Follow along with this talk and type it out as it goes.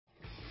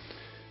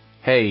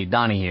Hey,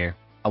 Donnie here.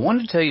 I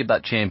wanted to tell you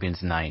about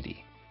Champions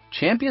 90.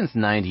 Champions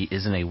 90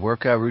 isn't a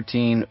workout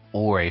routine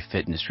or a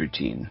fitness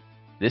routine.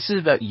 This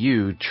is about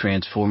you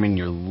transforming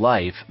your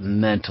life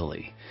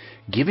mentally,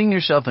 giving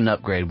yourself an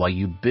upgrade while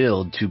you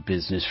build to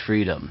business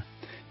freedom.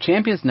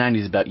 Champions 90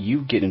 is about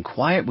you getting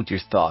quiet with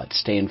your thoughts,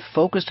 staying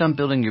focused on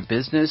building your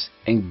business,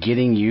 and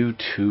getting you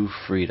to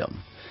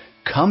freedom.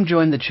 Come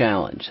join the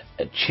challenge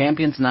at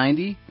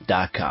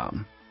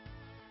champions90.com.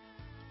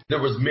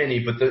 There was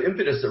many, but the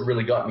impetus that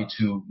really got me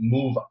to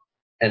move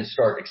and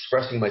start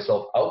expressing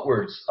myself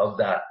outwards of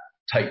that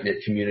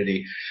tight-knit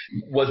community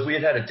was we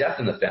had a death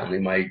in the family.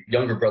 My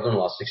younger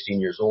brother-in-law, 16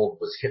 years old,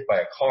 was hit by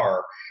a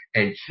car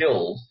and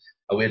killed.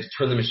 We had to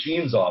turn the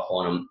machines off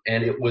on him,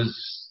 and it was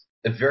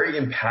very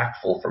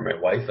impactful for my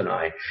wife and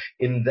I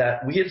in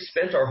that we had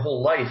spent our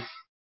whole life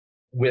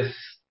with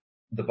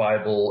the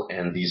Bible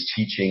and these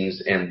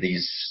teachings and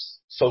these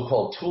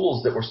so-called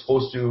tools that were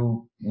supposed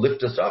to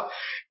lift us up.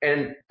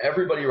 And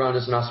everybody around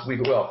us and us, we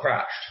all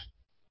crashed.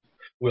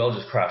 We all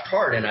just crashed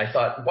hard. And I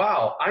thought,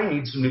 wow, I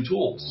need some new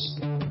tools.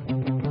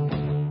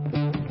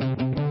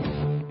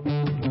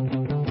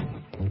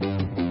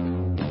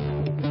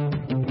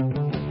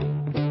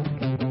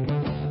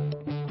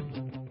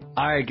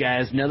 All right,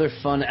 guys, another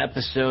fun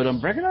episode. I'm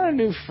bringing on a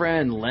new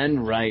friend, Len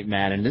Wright,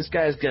 man, and this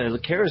guy's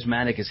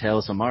charismatic as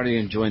hell, so I'm already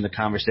enjoying the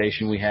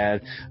conversation we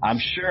had. I'm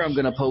sure I'm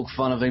going to poke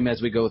fun of him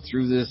as we go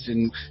through this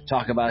and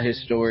talk about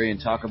his story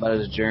and talk about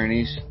his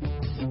journeys.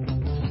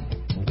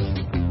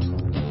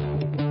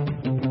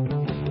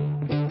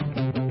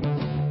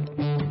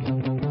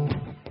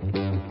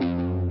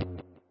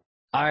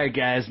 All right,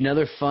 guys,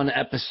 another fun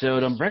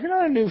episode. I'm bringing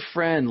on a new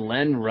friend,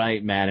 Len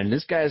Wright, man, and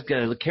this guy's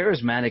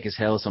charismatic as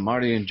hell, so I'm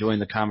already enjoying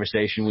the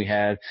conversation we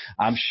had.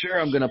 I'm sure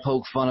I'm going to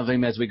poke fun of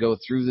him as we go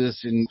through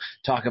this and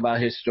talk about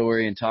his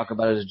story and talk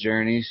about his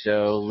journey.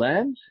 So,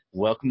 Len,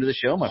 welcome to the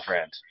show, my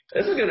friend.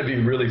 This is going to be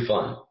really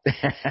fun. I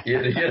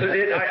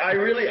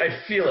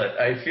feel it.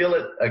 I feel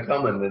it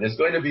coming, and it's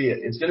going to be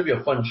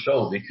a fun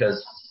show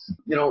because,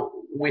 you know,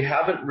 we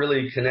haven't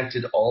really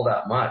connected all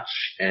that much.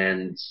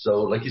 And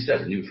so, like you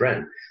said, a new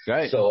friend.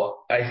 Right.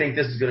 So I think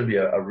this is going to be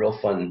a real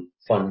fun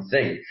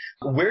thing.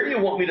 Where do you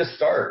want me to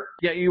start?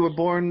 Yeah, you were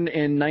born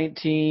in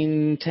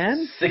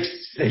 1910?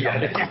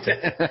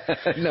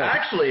 No.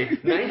 Actually,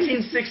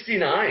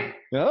 1969.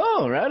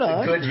 Oh, right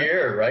on. A good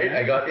year, right?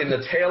 I got in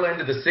the tail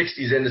end of the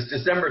 60s, and it's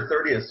December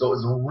 30th, so it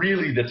was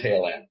really the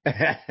tail end.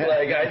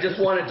 Like, I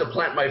just wanted to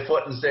plant my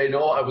foot and say,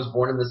 no, I was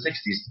born in the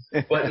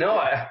 60s. But no,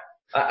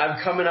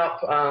 I'm coming up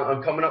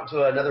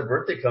to another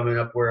birthday coming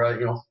up where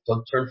I'll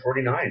turn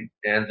 49,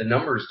 and the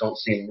numbers don't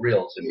seem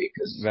real to me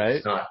because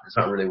it's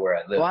not really where I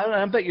live. Well,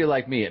 I bet you're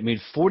like me. I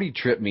mean, 40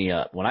 tripped me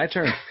up. When I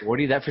turned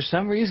 40, that for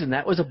some reason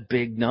that was a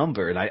big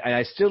number, and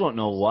I still don't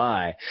know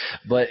why,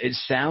 but it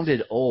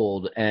sounded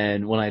old.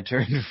 And when I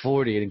turned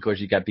 40, and of course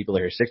you got people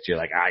that are 60, you're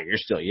like, you're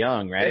still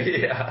young, right?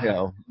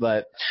 Yeah.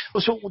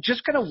 So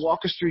just kind of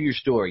walk us through your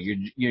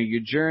story,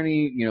 your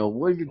journey.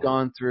 What have you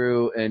gone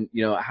through, and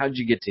how did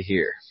you get to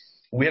here?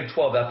 We have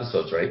 12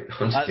 episodes, right?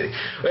 I'm just kidding.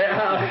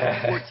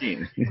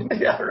 14.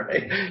 Yeah,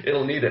 right.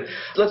 It'll need it.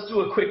 Let's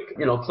do a quick,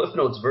 Cliff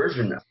Notes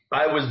version.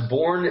 I was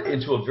born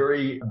into a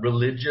very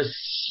religious,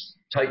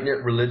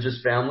 tight-knit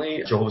religious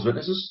family, Jehovah's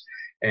Witnesses.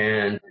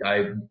 And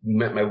I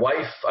met my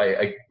wife.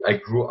 I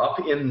grew up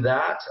in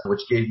that,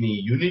 which gave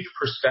me unique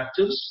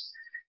perspectives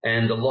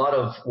and a lot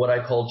of what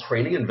I call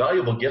training and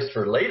valuable gifts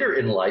for later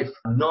in life,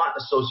 not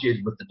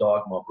associated with the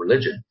dogma of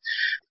religion.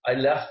 I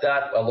left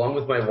that along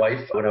with my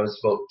wife when I was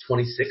about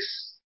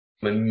 26,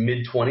 my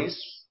mid-20s,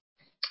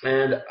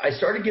 and I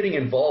started getting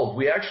involved.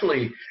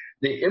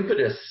 The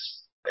impetus,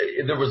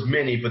 there was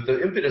many, but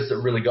the impetus that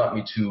really got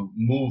me to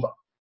move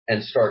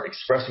and start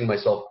expressing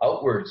myself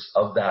outwards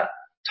of that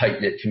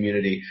tight-knit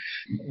community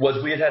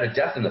was we had a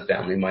death in the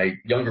family. My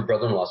younger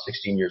brother-in-law,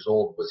 16 years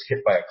old, was hit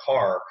by a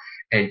car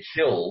and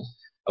killed.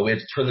 We had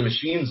to turn the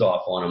machines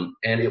off on him,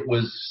 and it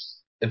was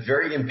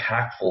very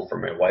impactful for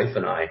my wife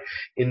and I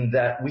in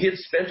that we had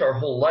spent our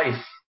whole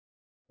life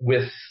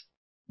with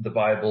the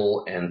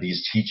Bible and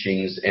these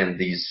teachings and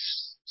these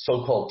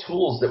so-called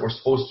tools that were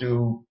supposed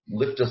to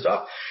lift us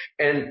up.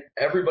 And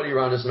everybody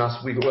around us and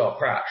us, we all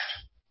crashed.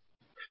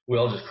 We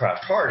all just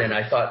crashed hard. And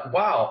I thought,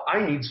 wow,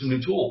 I need some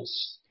new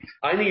tools.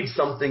 I need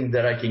something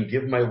that I can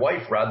give my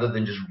wife rather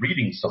than just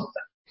reading something.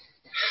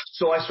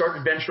 So I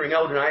started venturing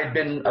out, and I had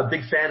been a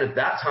big fan at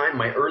that time,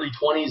 my early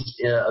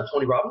 20s, of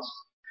Tony Robbins.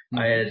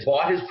 I had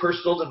bought his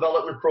personal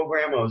development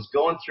program. I was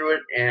going through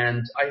it,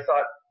 and I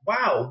thought,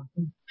 wow,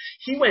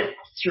 he went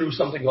through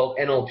something called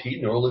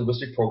NLP,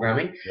 Neuro-Linguistic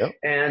Programming,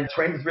 and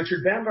trained with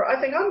Richard Bandler.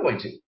 I think I'm going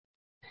to.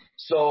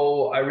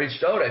 So I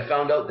reached out. I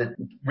found out that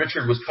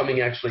Richard was coming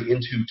actually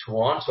into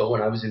Toronto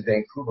when I was in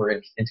Vancouver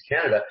into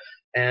Canada.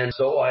 And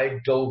so I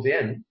dove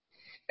in,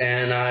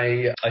 and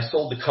I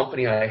sold the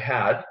company I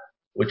had,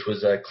 which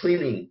was a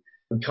cleaning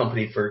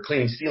company for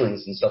cleaning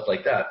ceilings and stuff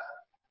like that.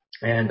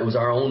 And it was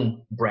our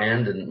own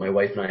brand, and my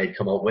wife and I had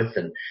come out with,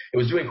 and it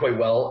was doing quite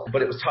well,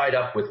 but it was tied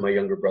up with my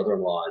younger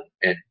brother-in-law.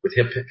 And with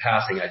him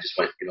passing, I just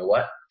went, you know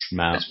what?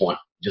 Just one.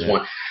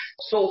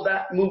 So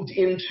that moved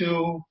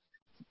into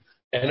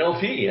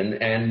NLP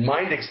and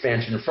mind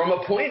expansion from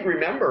a point,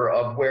 remember,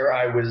 of where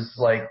I was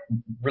like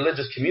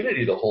religious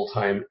community the whole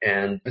time.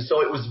 And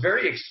so it was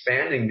very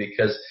expanding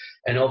because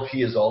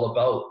NLP is all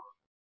about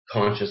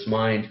conscious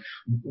mind,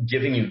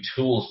 giving you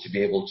tools to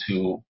be able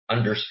to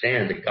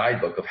understand a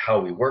guidebook of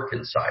how we work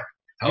inside,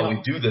 how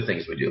we do the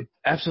things we do.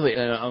 Absolutely.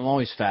 And I'm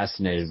always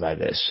fascinated by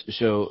this.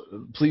 So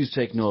please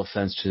take no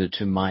offense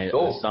to my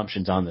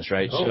assumptions on this,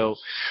 right? So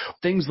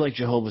things like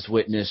Jehovah's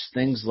Witness,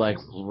 things like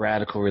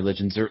radical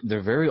religions,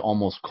 they're very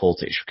almost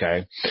cultish,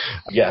 okay?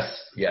 Yes.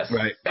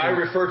 Right. I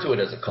refer to it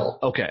as a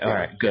cult. Okay. All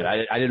right. Good.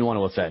 I didn't want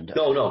to offend.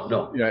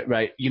 No.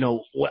 Right. You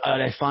know, what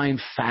I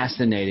find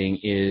fascinating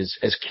is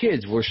as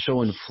kids, we're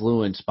so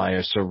influenced by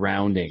our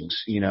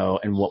surroundings, you know,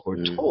 and what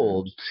we're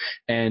told.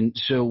 And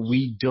so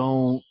we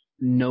don't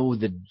know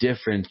the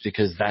difference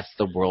because that's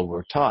the world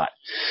we're taught.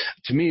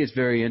 To me, it's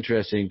very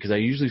interesting because I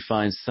usually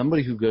find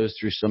somebody who goes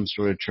through some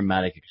sort of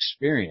traumatic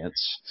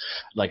experience,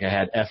 like I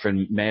had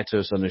Efren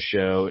Matos on the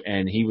show,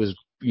 and he was,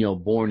 you know,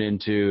 born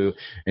into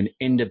an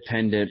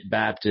independent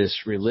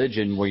Baptist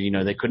religion where, you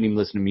know, they couldn't even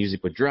listen to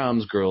music with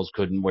drums. Girls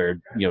couldn't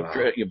wear,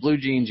 blue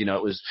jeans. You know,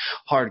 it was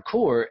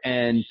hardcore.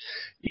 And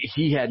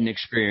he had an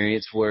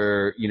experience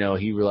where, you know,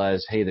 he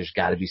realized, hey, there's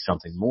got to be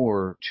something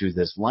more to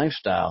this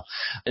lifestyle.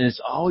 And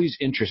it's always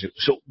interesting.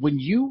 So when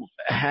you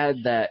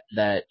had that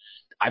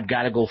I've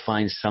got to go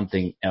find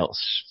something else,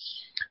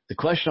 the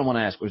question I want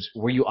to ask was,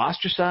 were you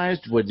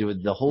ostracized? Would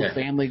the whole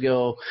family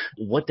go,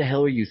 what the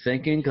hell are you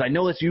thinking? Because I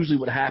know that's usually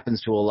what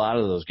happens to a lot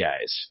of those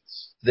guys.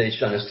 They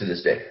shun us to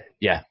this day.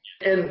 Yeah.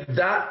 And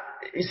that,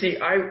 you see,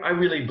 I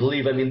really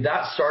believe, I mean,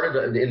 that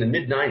started in the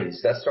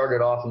mid-90s. That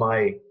started off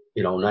my,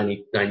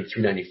 90,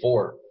 93,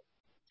 94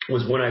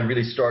 was when I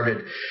really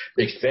started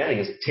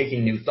expanding,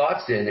 taking new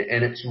thoughts in.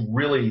 And it's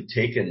really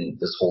taken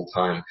this whole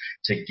time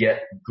to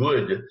get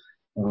good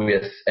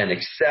with and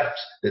accept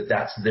that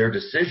that's their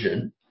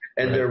decision.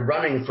 And they're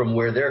running from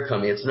where they're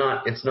coming. It's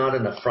not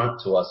an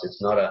affront to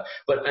us.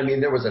 But I mean,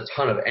 there was a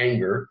ton of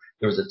anger.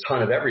 There was a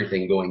ton of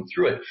everything going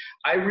through it.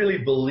 I really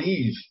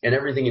believe, and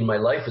everything in my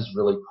life has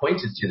really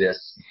pointed to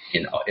this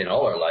in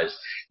all our lives.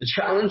 The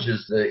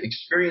challenges, the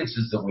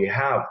experiences that we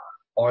have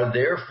are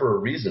there for a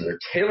reason. They're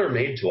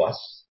tailor-made to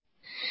us.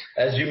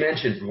 As you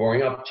mentioned,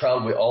 growing up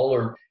child, we all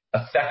are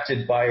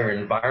affected by our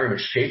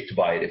environment, shaped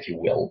by it, if you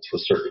will, to a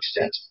certain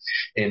extent,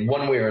 in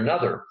one way or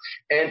another.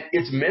 And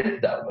it's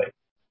meant that way,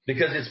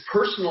 because it's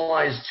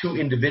personalized to an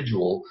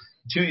individual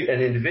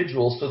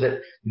so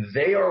that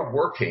they are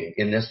working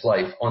in this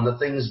life on the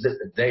things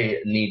that they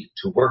need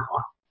to work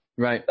on.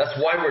 Right. That's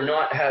why we're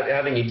not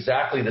having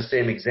exactly the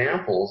same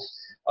examples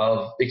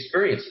of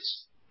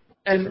experiences.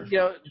 And,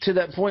 to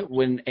that point,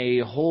 when a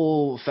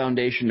whole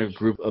foundation or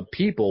group of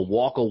people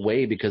walk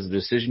away because of the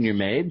decision you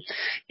made,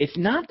 it's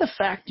not the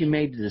fact you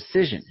made the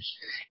decision.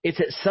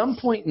 It's at some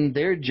point in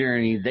their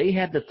journey, they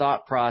had the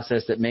thought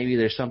process that maybe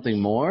there's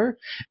something more,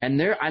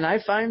 and I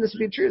find this to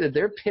be true, that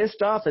they're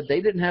pissed off that they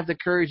didn't have the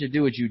courage to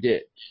do what you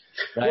did.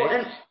 Right?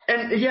 Well,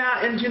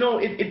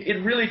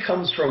 it really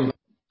comes from,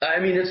 I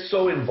mean, it's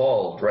so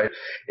involved, right?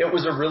 It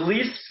was a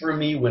release for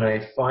me when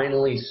I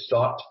finally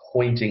stopped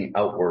pointing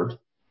outward.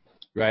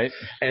 Right.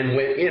 And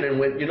went in and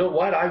went, you know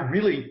what? I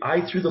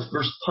threw the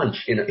first punch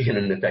in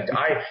an effect.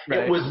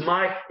 It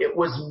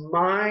was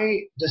my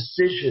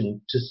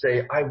decision to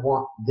say, I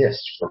want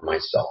this for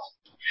myself.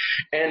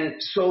 And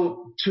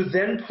so to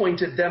then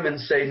point at them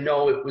and say,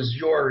 no, it was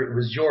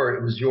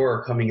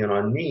your coming in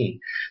on me.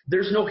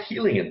 There's no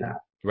healing in that.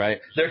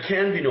 Right. There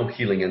can be no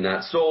healing in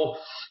that. So,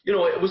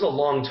 it was a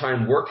long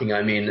time working.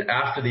 I mean,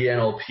 after the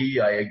NLP,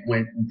 I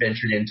went and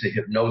ventured into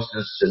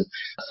hypnosis and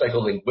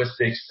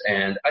psycholinguistics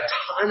and a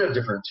ton of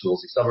different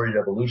tools. Accelerated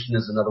evolution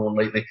is another one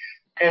lately.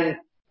 And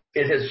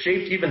it has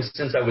shaped, even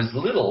since I was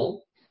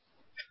little,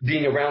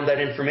 being around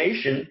that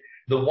information,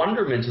 the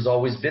wonderment has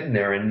always been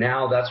there. And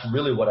now that's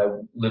really what I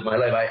live my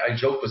life. I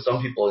joke with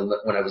some people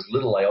when I was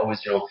little, I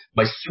always,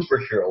 my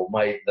superhero,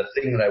 the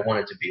thing that I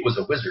wanted to be was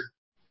a wizard.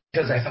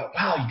 Because I thought,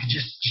 wow, you could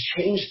just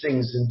change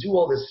things and do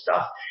all this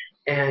stuff.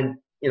 And,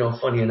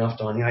 funny enough,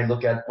 Donnie, I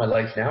look at my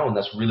life now, and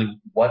that's really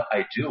what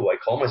I do. I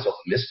call myself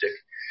a mystic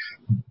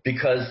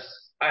because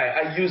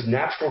I use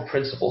natural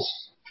principles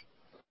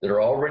that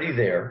are already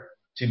there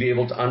to be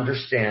able to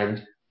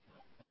understand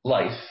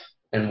life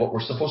and what we're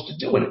supposed to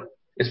do in it.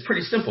 It's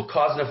pretty simple.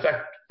 Cause and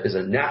effect is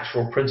a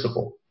natural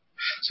principle.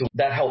 So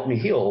that helped me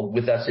heal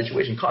with that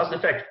situation. Cause and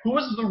effect. Who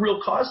was the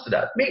real cause to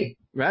that? Me.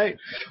 Right.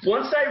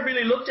 Once I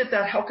really looked at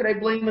that, how could I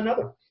blame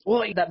another?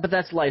 Well, but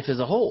that's life as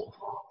a whole.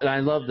 And I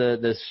love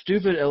the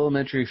stupid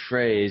elementary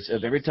phrase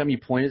of every time you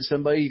point at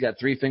somebody, you got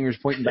three fingers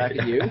pointing back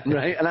at you,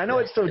 right? And I know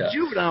it's so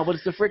juvenile, but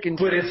it's the freaking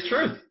truth. But it's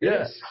true.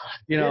 Yes.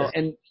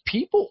 And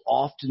people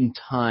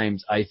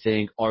oftentimes, I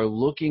think, are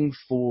looking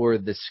for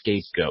the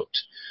scapegoat,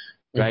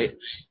 right?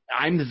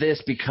 Mm-hmm. I'm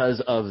this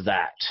because of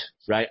that,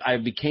 right? I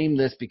became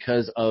this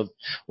because of,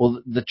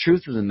 well, the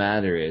truth of the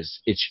matter is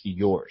it's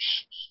yours,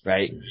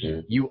 right?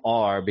 Mm-hmm. You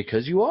are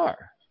because you are,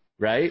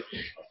 right?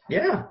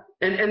 Yeah.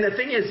 And the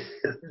thing is,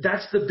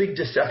 that's the big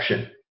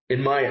deception,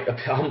 in my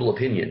humble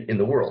opinion, in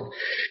the world,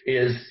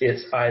 is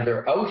it's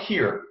either out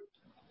here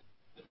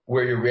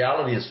where your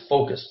reality is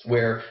focused,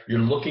 where you're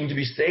looking to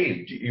be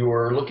saved,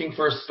 you're looking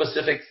for a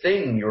specific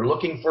thing, you're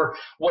looking for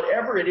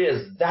whatever it is,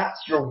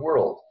 that's your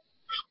world.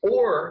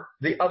 Or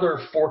the other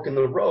fork in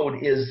the road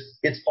is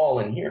it's all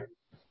in here.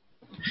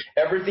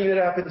 Everything that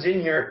happens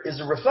in here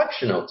is a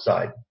reflection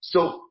outside.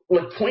 So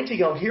like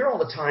pointing out here all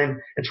the time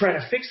and trying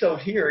to fix out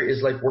here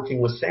is like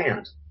working with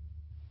sand.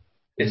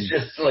 It's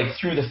just like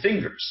through the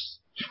fingers.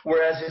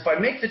 Whereas if I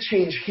make the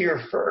change here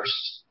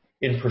first,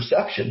 in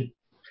perception,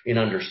 in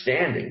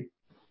understanding,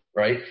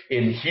 right,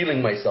 in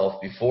healing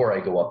myself before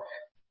I go up,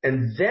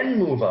 and then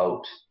move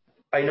out,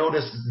 I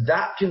notice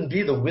that can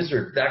be the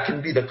wizard. That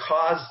can be the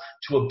cause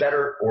to a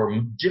better or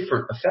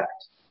different effect.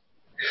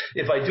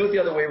 If I do it the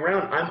other way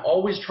around, I'm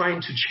always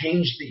trying to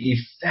change the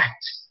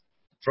effect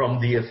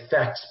from the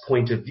effect's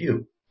point of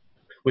view,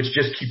 which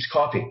just keeps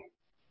copying.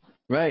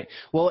 Right.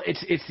 Well,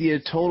 it's the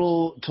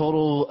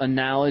total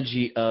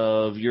analogy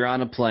of you're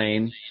on a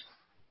plane,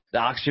 the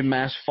oxygen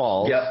mask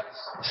falls. Yep.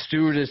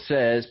 Stewardess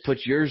says,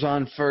 put yours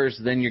on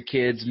first, then your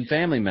kids and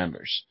family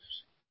members,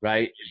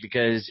 right?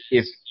 Because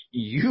if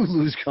you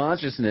lose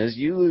consciousness,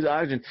 you lose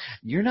oxygen,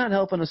 you're not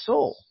helping a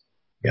soul.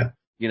 Yeah.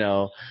 You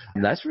know,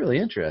 that's really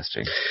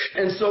interesting.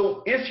 And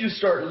so if you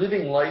start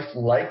living life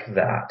like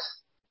that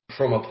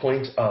from a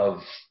point of,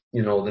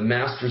 you know, the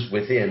master's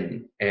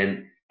within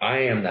and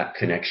I am that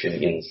connection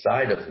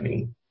inside of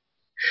me,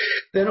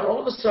 then all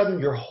of a sudden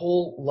your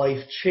whole life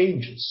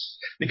changes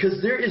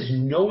because there is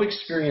no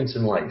experience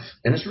in life.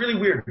 And it's really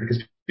weird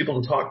because people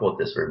don't talk about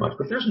this very much,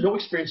 but there's no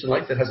experience in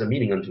life that has a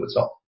meaning unto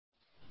itself.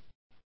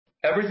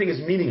 Everything is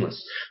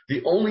meaningless.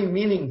 The only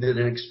meaning that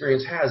an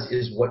experience has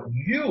is what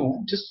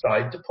you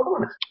decide to put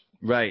on it.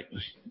 Right.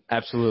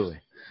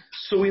 Absolutely.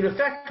 So in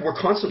effect, we're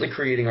constantly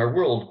creating our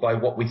world by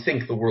what we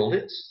think the world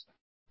is.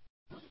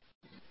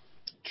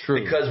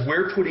 True. Because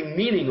we're putting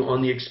meaning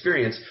on the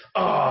experience.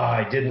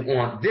 I didn't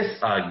want this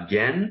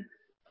again.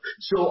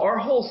 So our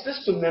whole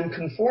system then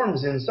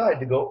conforms inside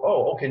to go,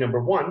 oh, okay,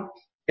 number one,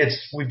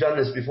 we've done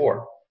this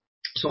before.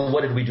 So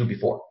what did we do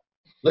before?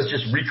 Let's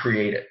just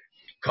recreate it.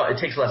 It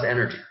takes less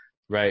energy.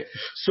 Right.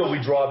 So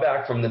we draw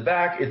back from the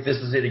back. If this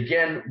is it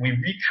again, we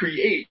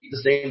recreate the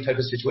same type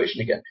of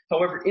situation again.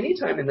 However,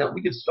 anytime in that,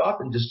 we could stop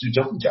and just do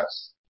jumping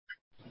jacks.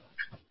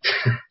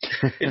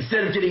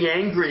 Instead of getting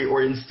angry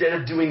or instead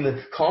of doing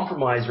the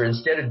compromise or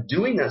instead of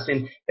doing that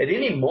same, at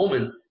any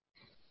moment,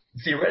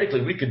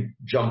 theoretically, we could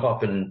jump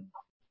up and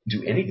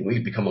do anything. We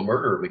could become a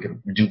murderer. We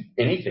could do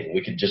anything.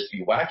 We could just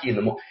be wacky in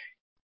the moment.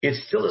 It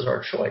still is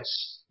our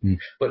choice.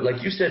 But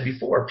like you said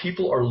before,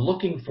 people are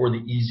looking for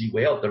the easy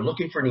way out. They're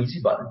looking for an easy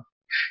button.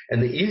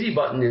 And the easy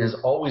button is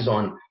always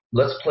on,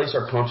 let's place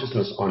our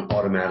consciousness on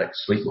automatic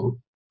sleep mode.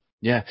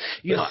 Yeah.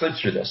 Let's sleep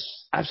through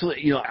this.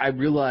 Absolutely. I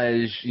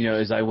realized,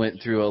 as I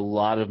went through a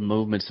lot of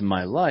movements in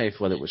my life,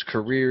 whether it was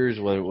careers,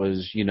 whether it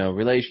was,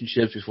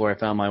 relationships before I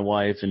found my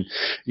wife and,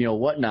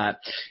 whatnot,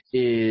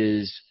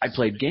 is I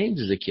played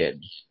games as a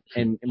kid.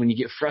 And when you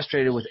get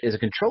frustrated with as a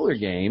controller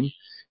game,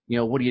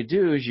 what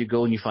do? Is you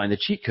go and you find the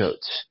cheat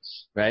codes.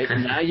 Right?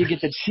 And now you get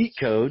the cheat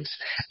codes,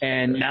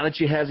 and now that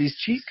you have these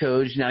cheat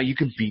codes, now you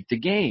can beat the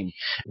game.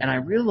 And I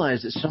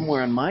realized that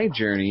somewhere on my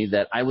journey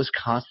that I was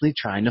constantly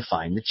trying to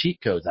find the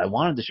cheat codes. I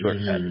wanted the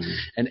shortcut.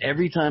 And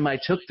every time I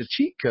took the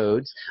cheat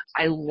codes,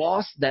 I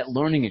lost that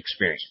learning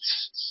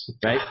experience,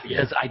 right?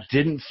 Because I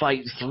didn't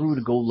fight through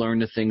to go learn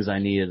the things I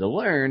needed to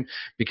learn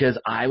because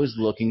I was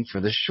looking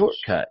for the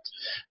shortcut.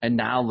 And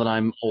now that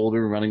I'm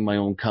older, running my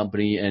own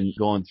company and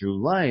going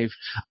through life,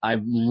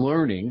 I'm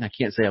learning. I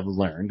can't say I've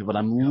learned, but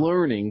I'm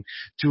learning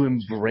to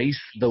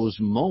embrace those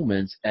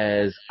moments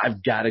as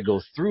I've got to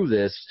go through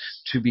this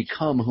to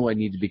become who I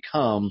need to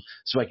become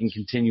so I can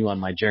continue on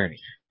my journey.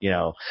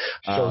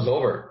 Show's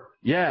over.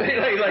 Yeah.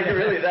 like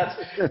really,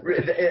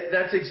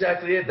 that's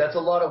exactly it. That's a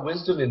lot of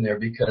wisdom in there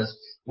because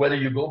whether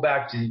you go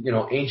back to,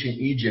 ancient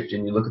Egypt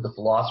and you look at the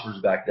philosophers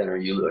back then, or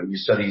you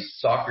study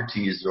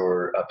Socrates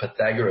or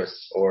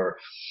Pythagoras or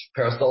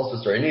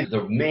Paracelsus or any of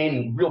the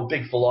main real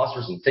big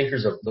philosophers and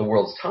thinkers of the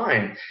world's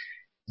time,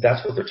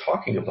 that's what they're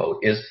talking about,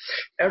 is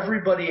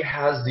everybody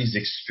has these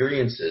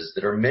experiences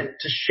that are meant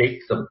to shape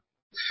them,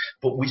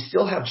 but we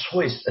still have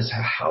choice as to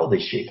how they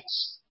shape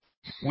us.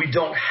 We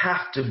don't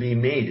have to be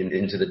made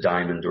into the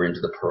diamond or into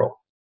the pearl.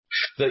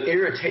 The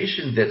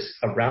irritation that's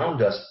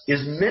around us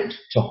is meant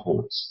to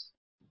hone us.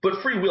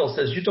 But free will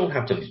says you don't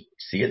have to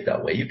see it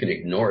that way. You can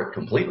ignore it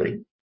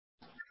completely.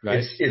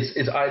 Right.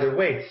 It's either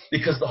way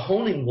because the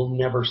honing will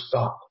never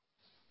stop.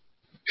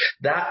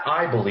 That,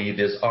 I believe,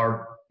 is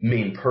our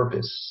main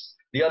purpose.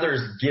 The other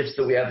is gifts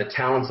that we have, the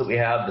talents that we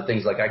have, the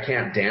things like I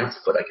can't dance,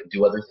 but I can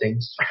do other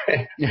things.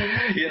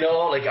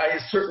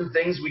 Certain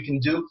things we can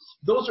do.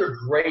 Those are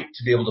great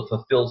to be able to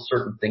fulfill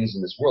certain things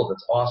in this world.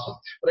 That's awesome.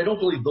 But I don't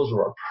believe those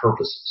are our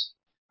purposes.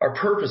 Our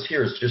purpose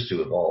here is just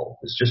to evolve.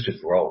 It's just to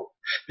grow.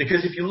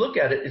 Because if you look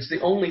at it, it's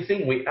the only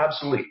thing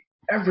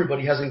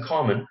everybody has in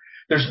common.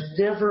 There's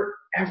never,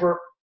 ever,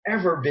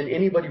 ever been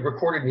anybody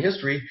recorded in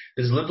history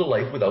that has lived a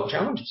life without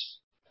challenges.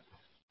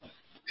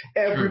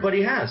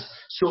 Everybody has.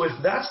 So if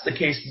that's the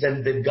case,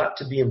 then they've got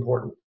to be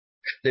important.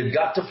 They've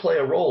got to play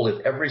a role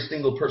if every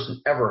single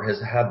person ever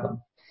has had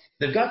them.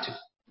 They've got to,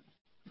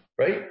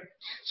 right?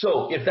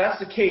 So if that's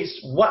the case,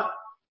 what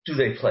do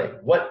they play?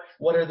 What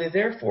are they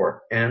there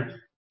for? And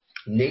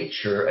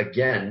nature,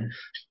 again,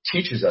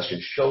 teaches us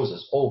and shows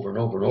us over and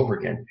over and over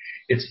again.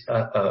 It's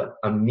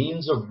a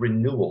means of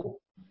renewal.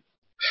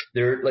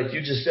 There, like you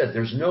just said,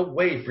 there's no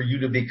way for you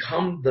to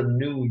become the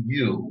new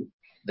you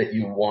that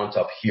you want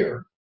up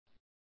here,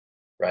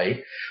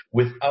 right?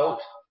 Without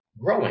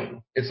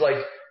growing. It's like,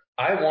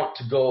 I want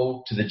to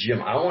go to the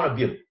gym. I want to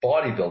be a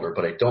bodybuilder,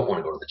 but I don't want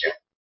to go to the gym.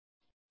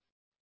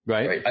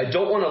 Right? I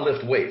don't want to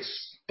lift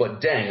weights,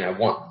 but dang, I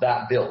want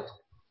that build.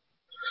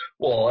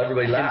 Well,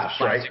 everybody laughs,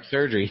 right?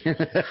 Surgery.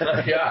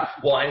 Yeah.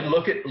 Well, and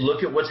look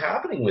at what's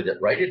happening with it,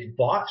 right? It's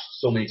botched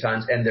so many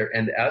times, and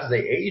as they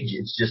age,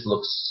 it just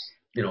looks,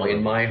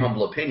 in my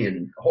humble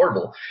opinion,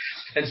 horrible.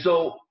 And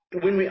so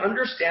when we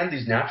understand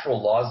these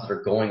natural laws that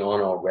are going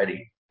on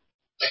already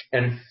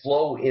and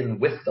flow in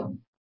with them,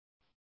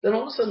 then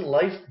all of a sudden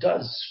life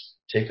does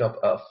take up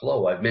a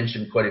flow. I've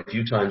mentioned quite a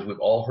few times, we've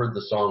all heard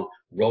the song,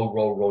 Row,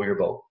 Row, Row Your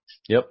Boat.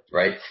 Yep.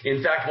 Right?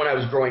 In fact, when I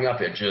was growing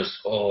up, it just,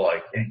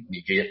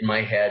 you get in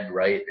my head,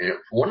 right? And it's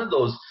one of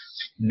those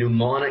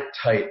mnemonic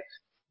type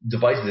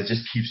devices that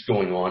just keeps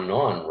going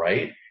on,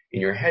 right?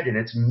 In your head. And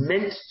it's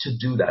meant to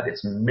do that.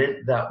 It's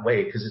meant that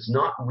way because it's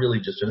not really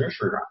just a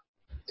nursery rhyme.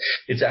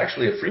 It's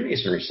actually a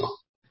Freemasonry song.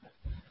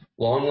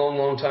 Long, long,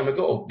 long time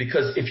ago.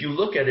 Because if you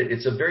look at it,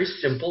 it's a very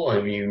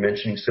simple, you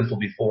mentioned simple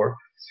before.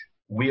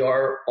 We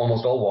are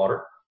almost all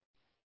water.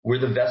 We're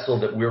the vessel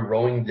that we're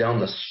rowing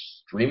down the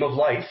stream of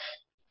life.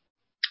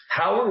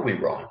 How are we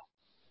rowing?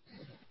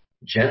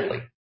 Gently.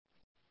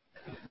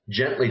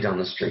 Gently down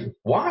the stream.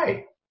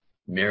 Why?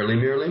 Merrily,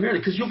 merrily, merrily.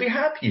 Because you'll be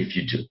happy if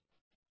you do.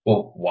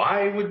 Well,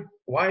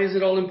 why is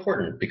it all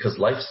important? Because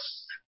life's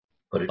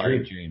but a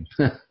dream.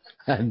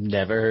 I've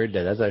never heard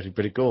that. That's actually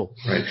pretty cool.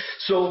 Right.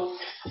 So,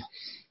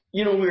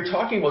 we were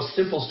talking about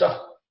simple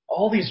stuff.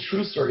 All these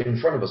truths are in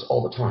front of us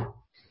all the time.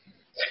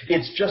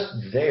 It's just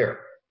there.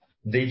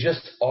 They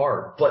just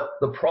are. But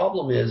the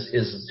problem is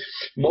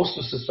most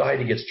of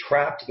society gets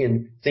trapped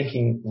in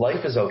thinking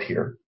life is out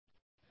here.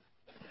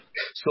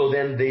 So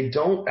then they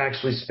don't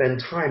actually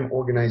spend time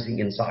organizing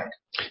inside.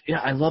 Yeah,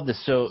 I love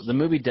this. So the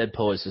movie Dead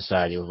Poets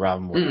Society with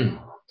Robin Williams.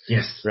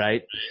 Yes.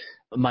 Right?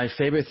 My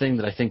favorite thing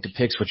that I think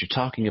depicts what you're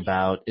talking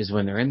about is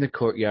when they're in the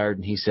courtyard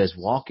and he says,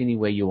 walk any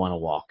way you want to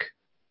walk.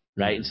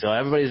 Right. And so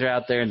everybody's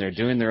out there and they're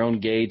doing their own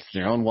gates,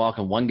 their own walk.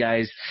 And one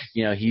guy's,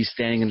 he's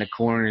standing in the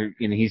corner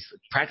and he's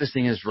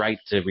practicing his right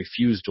to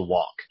refuse to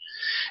walk.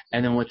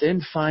 And then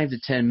within 5 to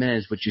 10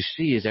 minutes, what you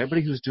see is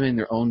everybody who's doing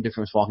their own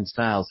different walking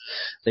styles,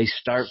 they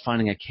start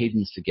finding a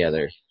cadence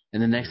together.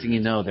 And the next thing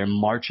you know, they're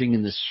marching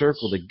in the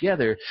circle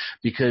together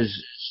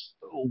because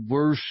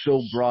we're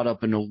so brought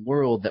up in a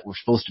world that we're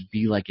supposed to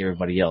be like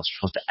everybody else.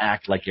 We're supposed to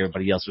act like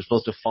everybody else. We're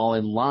supposed to fall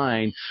in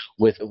line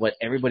with what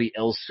everybody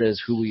else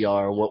says who we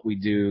are, what we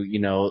do,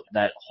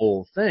 that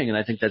whole thing. And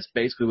I think that's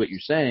basically what you're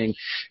saying.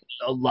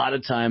 A lot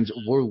of times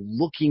we're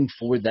looking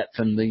for that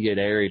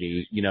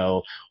familiarity,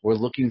 we're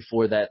looking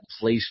for that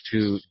place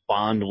to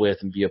bond with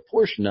and be a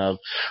portion of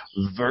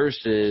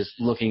versus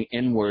looking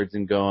inwards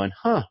and going,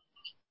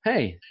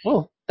 hey,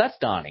 well, that's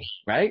Donnie,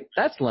 right?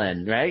 That's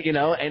Len, right?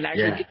 And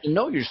actually get to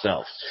know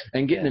yourself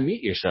and getting to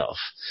meet yourself.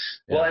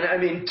 Yeah. Well,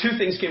 and two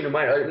things came to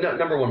mind.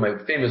 Number one, my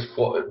famous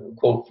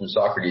quote from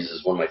Socrates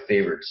is one of my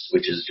favorites,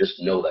 which is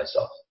just know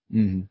thyself.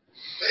 Mm-hmm.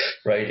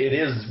 Right? It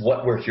is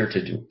what we're here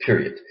to do,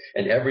 period.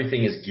 And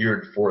everything is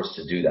geared for us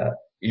to do that.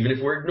 Even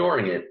if we're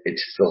ignoring it, it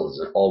still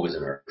is always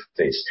in our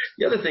face.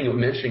 The other thing of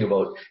mentioning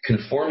about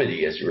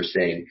conformity, as you were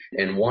saying,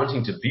 and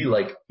wanting to be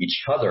like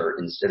each other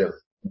instead of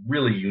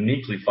really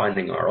uniquely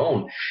finding our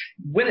own.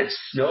 When it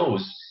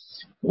snows,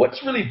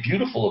 what's really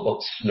beautiful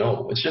about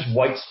snow? It's just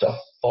white stuff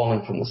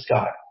falling from the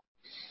sky.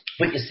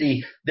 But you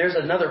see, there's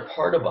another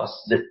part of us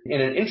that in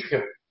an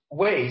intricate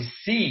way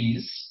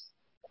sees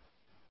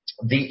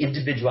the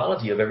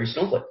individuality of every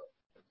snowflake.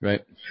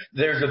 Right.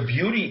 There's a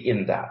beauty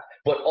in that.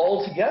 But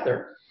all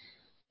together,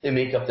 they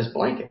make up this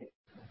blanket.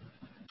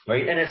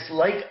 Right? And it's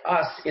like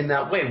us in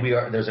that way.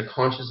 There's a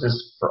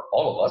consciousness for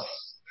all of us.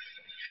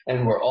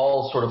 And we're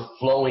all sort of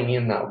flowing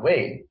in that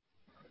way.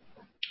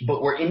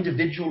 But we're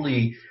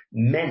individually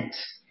meant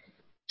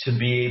to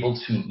be able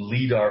to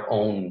lead our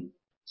own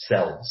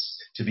selves,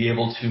 to be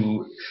able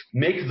to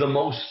make the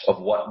most of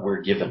what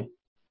we're given.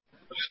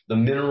 The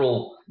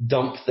mineral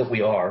dump that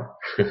we are,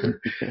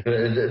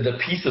 the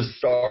piece of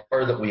star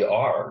that we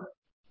are,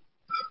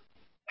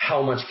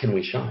 how much can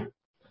we shine?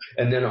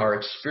 And then our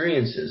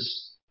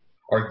experiences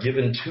are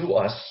given to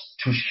us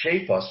to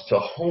shape us, to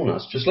hone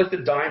us. Just like the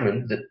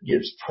diamond that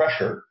gives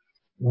pressure,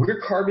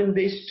 we're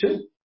carbon-based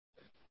too.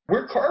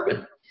 We're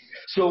carbon.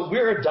 So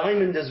we're a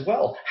diamond as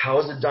well. How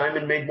is a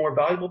diamond made more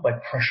valuable? By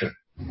pressure,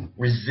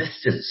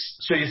 resistance.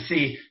 So you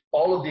see,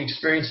 all of the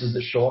experiences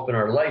that show up in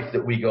our life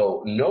that we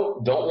go,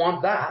 nope, don't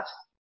want that,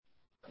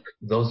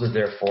 those are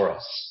there for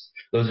us.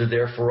 Those are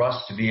there for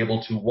us to be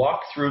able to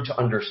walk through, to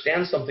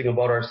understand something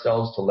about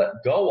ourselves, to let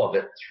go of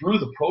it through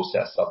the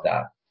process of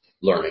that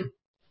learning.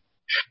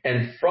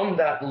 And from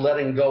that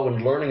letting go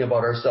and learning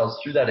about ourselves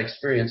through that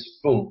experience,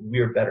 boom, we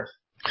are better.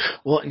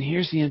 Well, and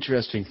here's the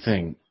interesting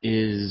thing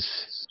is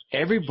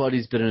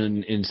everybody's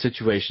been in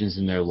situations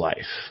in their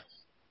life.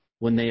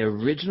 When they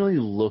originally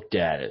looked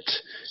at it,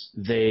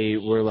 they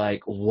were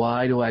like,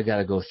 why do I got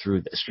to go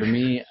through this? For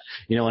me,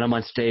 when I'm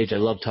on stage, I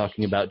love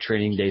talking about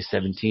training day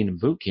 17 in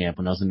boot camp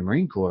when I was in the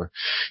Marine Corps,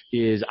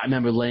 is I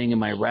remember laying in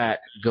my rack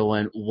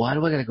going, why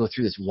do I got to go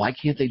through this? Why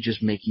can't they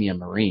just make me a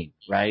Marine,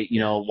 right?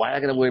 Why do I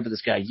got to worry about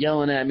this guy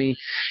yelling at me?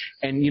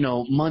 And,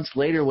 months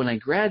later when I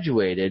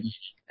graduated,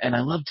 and I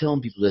love telling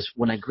people this,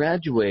 when I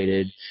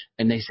graduated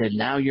and they said,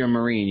 now you're a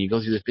Marine, you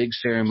go through this big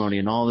ceremony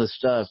and all this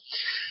stuff,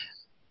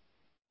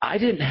 I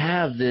didn't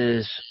have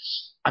this,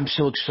 I'm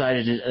so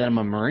excited that I'm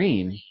a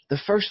Marine. The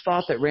first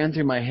thought that ran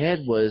through my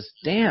head was,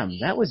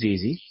 damn, that was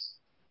easy,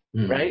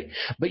 right?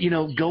 But,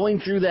 going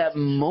through that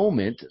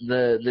moment,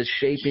 the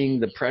shaping,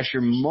 the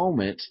pressure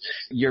moment,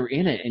 you're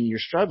in it and you're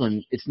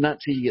struggling. It's not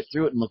till you get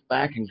through it and look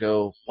back and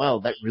go, wow,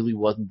 that really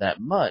wasn't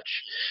that much.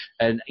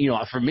 And,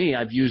 for me,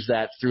 I've used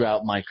that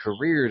throughout my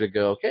career to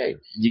go, okay,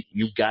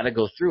 you've got to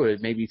go through it.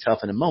 It may be tough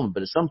in a moment,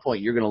 but at some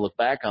point you're going to look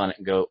back on it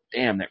and go,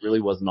 damn, that really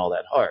wasn't all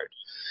that hard.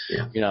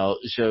 Yeah.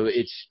 So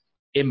it's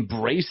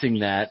embracing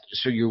that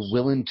so you're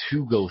willing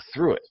to go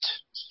through it.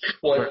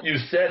 Well, you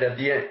said at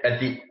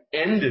the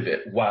end of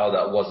it, wow,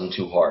 that wasn't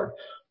too hard,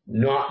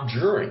 not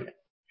during it.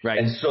 Right.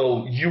 And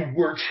so you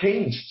were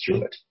changed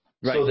through it.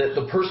 Right. So that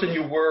the person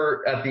you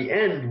were at the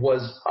end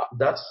was,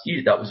 that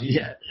was easy.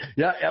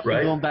 Yeah.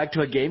 Right? Going back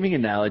to a gaming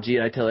analogy,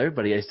 I tell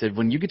everybody, I said,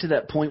 when you get to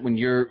that point when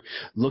you're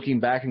looking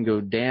back and go,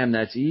 damn,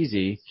 that's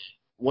easy,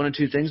 one or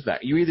two things back.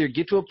 You either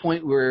get to a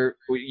point where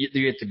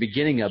you're at the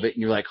beginning of it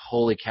and you're like,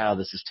 holy cow,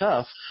 this is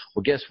tough.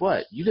 Well, guess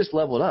what? You just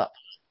leveled up,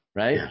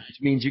 right? Yeah.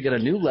 Which means you got a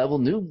new level,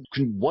 new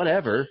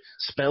whatever,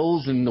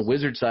 spells and the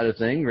wizard side of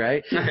thing,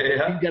 right?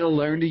 Yeah. You got to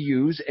learn to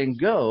use and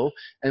go.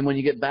 And when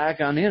you get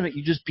back on in it,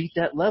 you just beat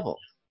that level.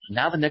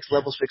 Now the next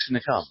level's fixing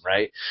to come,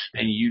 right?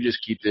 And you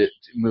just keep it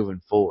moving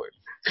forward.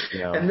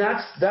 And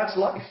that's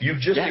life.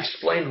 You've just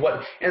explained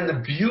and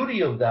the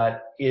beauty of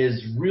that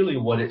is really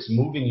what it's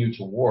moving you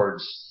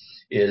towards.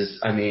 Is,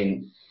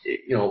 if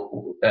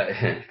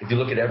you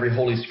look at every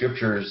holy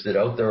scriptures that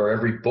out there or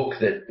every book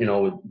that,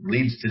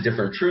 leads to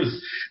different truths,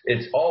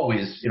 it's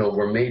always,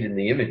 we're made in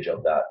the image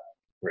of that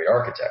great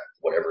architect,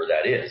 whatever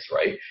that is,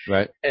 right?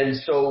 Right. And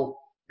so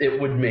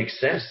it would make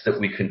sense that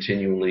we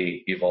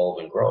continually evolve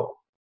and grow.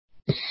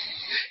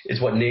 It's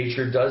what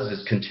nature does,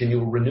 is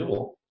continual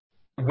renewal.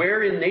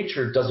 Where in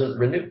nature doesn't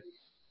renew?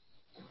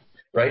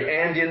 Right.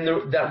 And in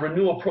that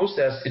renewal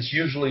process, it's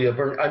usually in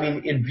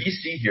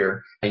BC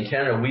here in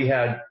Canada, we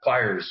had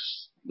fires,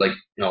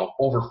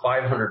 over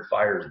 500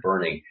 fires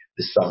burning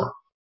this summer.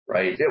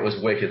 Right. It was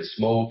wicked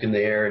smoke in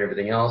the air and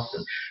everything else.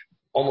 And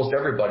almost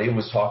everybody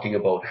was talking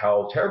about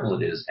how terrible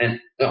it is. And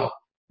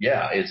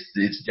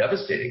it's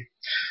devastating.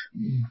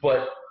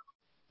 But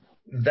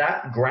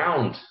that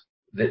ground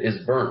that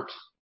is burnt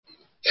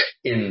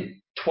in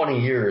 20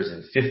 years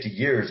and 50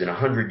 years and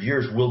 100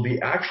 years will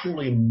be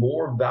actually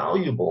more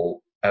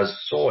valuable as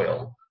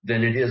soil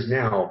than it is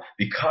now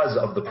because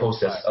of the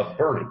process of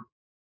burning.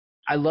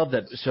 I love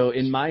that. So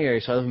in my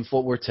area, so I live in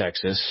Fort Worth,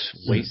 Texas,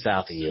 way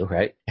south of you,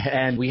 right?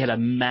 And we had a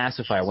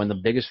massive fire, one of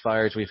the biggest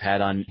fires we've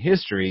had on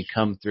history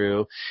come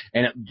through,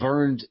 and it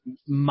burned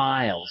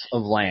miles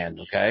of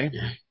land, okay?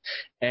 Yeah.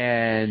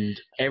 And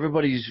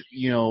everybody's,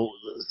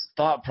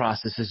 thought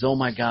process is, oh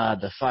my God,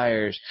 the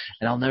fires.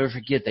 And I'll never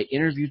forget, they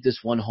interviewed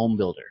this one home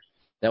builder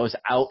that was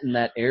out in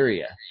that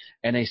area.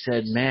 And they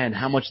said, man,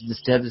 how much did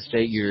this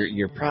devastate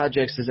your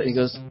projects? And he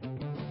goes,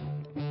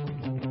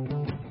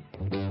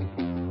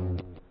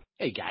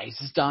 hey guys,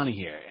 it's Donnie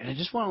here, and I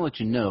just want to let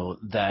you know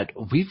that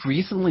we've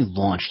recently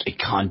launched a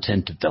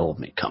content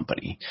development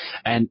company,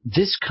 and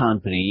this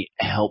company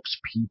helps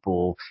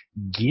people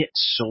get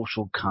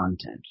social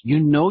content.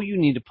 You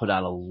need to put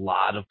out a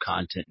lot of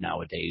content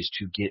nowadays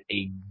to get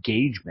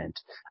engagement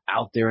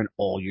out there in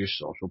all your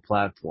social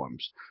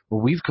platforms.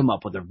 Well, we've come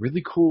up with a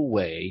really cool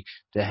way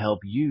to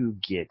help you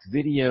get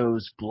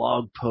videos,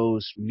 blog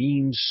posts,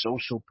 memes,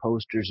 social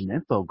posters, and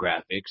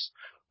infographics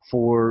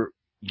for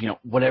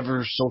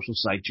whatever social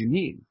site you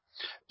need.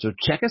 So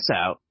check us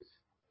out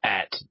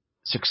at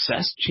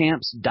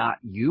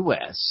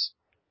successchamps.us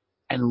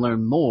and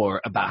learn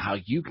more about how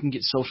you can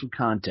get social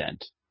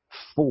content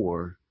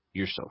for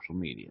your social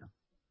media.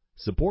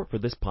 Support for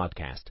this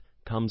podcast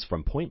comes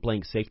from Point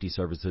Blank Safety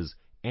Services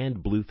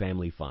and Blue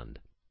Family Fund.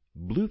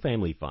 Blue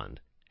Family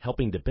Fund,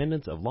 helping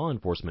dependents of law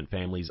enforcement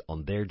families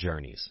on their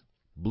journeys.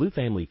 Blue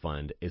Family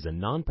Fund is a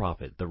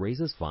nonprofit that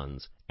raises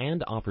funds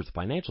and offers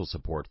financial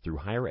support through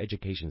higher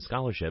education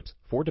scholarships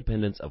for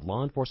dependents of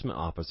law enforcement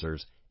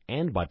officers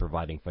and by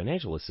providing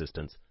financial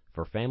assistance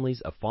for families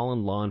of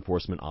fallen law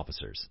enforcement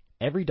officers.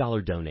 Every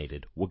dollar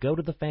donated will go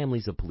to the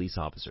families of police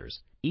officers,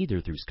 either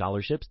through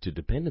scholarships to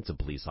dependents of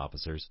police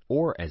officers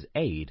or as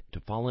aid to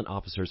fallen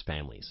officers'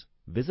 families.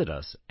 Visit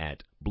us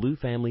at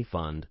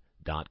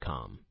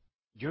bluefamilyfund.com.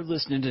 You're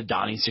listening to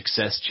Donnie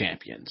Success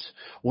Champions,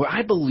 where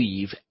I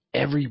believe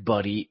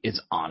everybody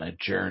is on a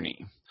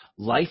journey.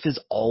 Life is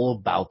all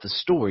about the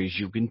stories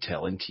you can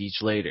tell and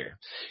teach later.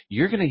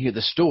 You're going to hear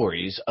the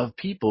stories of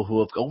people who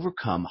have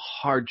overcome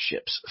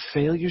hardships,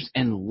 failures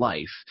in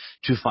life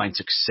to find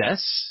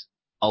success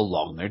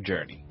along their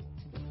journey.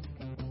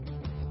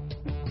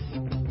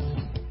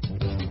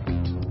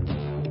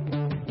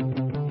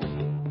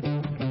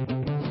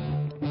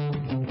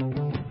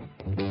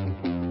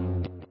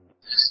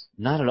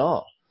 Not at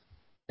all.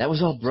 That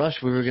was all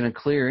brush we were going to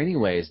clear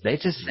anyways. They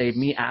just saved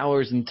me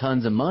hours and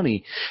tons of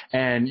money.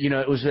 And,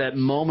 it was that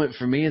moment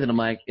for me that I'm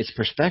like, it's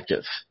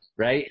perspective,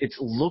 right? It's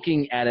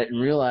looking at it and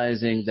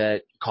realizing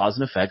that cause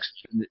and effects,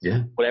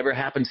 whatever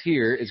happens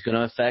here is going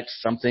to affect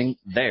something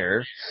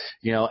there,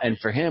 and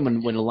for him,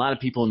 and when a lot of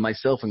people, and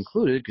myself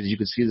included, because you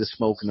could see the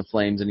smoke and the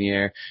flames in the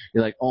air,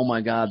 you're like, oh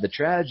my God, the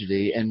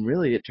tragedy. And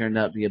really it turned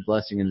out to be a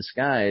blessing in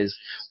disguise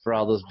for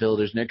all those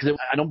builders. Because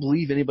I don't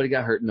believe anybody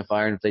got hurt in the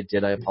fire. And if they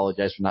did, I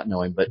apologize for not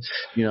knowing, but,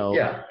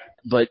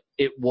 but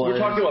it was. We're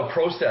talking about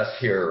process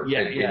here,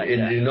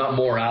 and not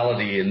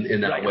morality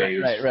in that way.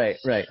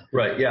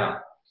 Right, yeah.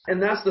 And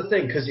that's the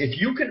thing, because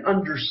if you can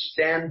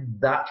understand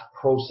that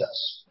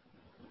process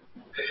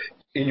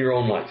in your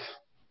own life,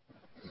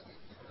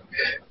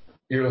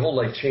 your whole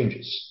life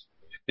changes.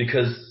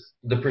 Because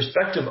the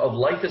perspective of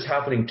life is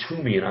happening to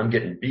me and I'm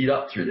getting beat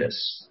up through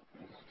this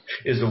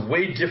is a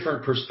way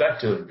different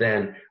perspective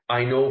than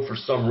I know for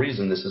some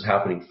reason this is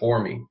happening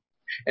for me.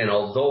 And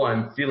although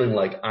I'm feeling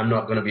like I'm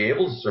not going to be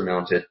able to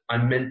surmount it,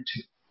 I'm meant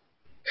to.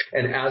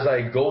 And as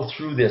I go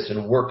through this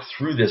and work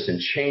through this and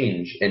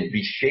change and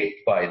be shaped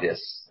by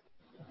this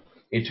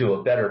into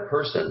a better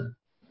person,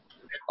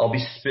 I'll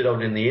be spit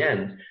out in the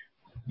end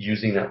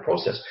using that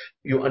process.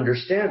 You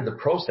understand the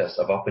process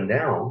of up and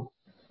down,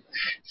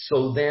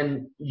 so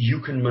then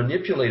you can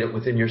manipulate it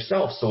within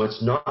yourself so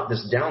it's not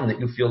this down that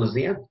you feel is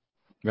the end.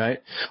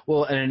 Right.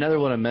 Well, and another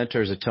one of the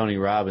mentors of Tony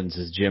Robbins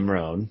is Jim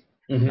Rohn.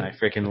 Mm-hmm. I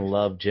freaking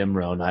love Jim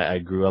Rohn. I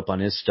grew up on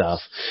his stuff.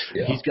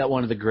 Yeah. He's got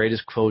one of the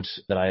greatest quotes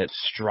that I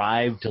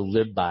strive to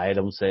live by. I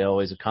don't say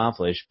always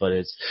accomplish, but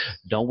it's,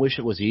 don't wish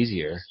it was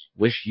easier.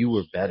 Wish you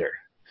were better.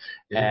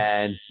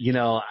 Yeah. And,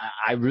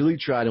 I really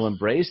try to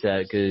embrace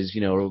that because,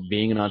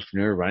 being an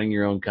entrepreneur, running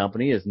your own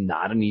company is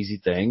not an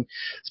easy thing,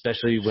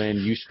 especially when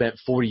you spent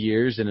 40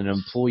 years in an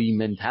employee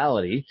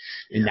mentality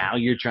and now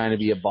you're trying to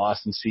be a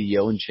boss and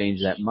CEO and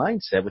change that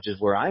mindset, which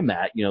is where I'm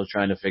at,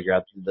 trying to figure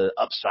out the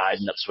upside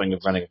and upswing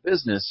of running a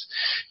business.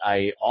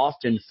 I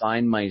often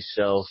find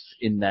myself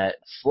in that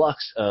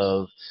flux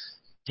of,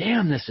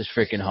 damn, this is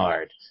freaking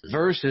hard,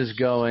 versus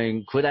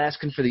going, quit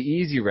asking for the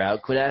easy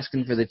route, quit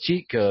asking for the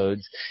cheat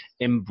codes,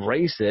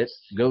 embrace it,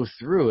 go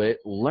through it,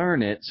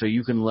 learn it so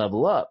you can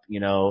level up,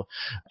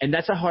 And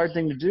that's a hard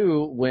thing to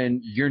do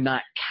when you're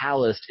not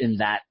calloused in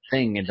that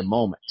thing in the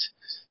moment.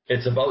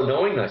 It's about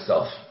knowing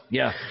thyself.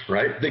 Yeah.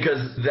 Right?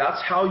 Because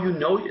that's how you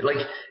know,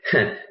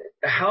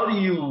 how do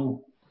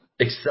you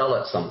excel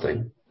at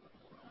something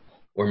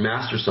or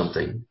master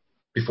something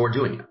before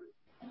doing it?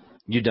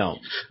 You don't.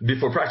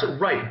 Before practice.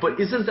 Right. But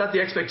isn't that the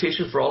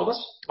expectation for all of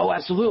us? Oh,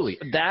 absolutely.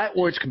 That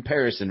or it's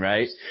comparison,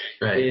 right?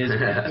 Right. Is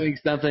doing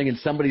something and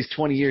somebody's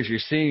 20 years, you're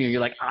seeing and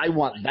you're like, I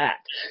want that.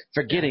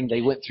 Forgetting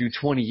they went through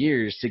 20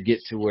 years to get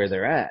to where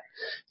they're at.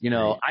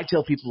 I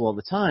tell people all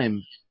the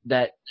time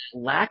that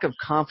lack of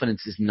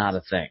confidence is not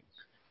a thing.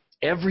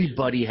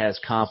 Everybody has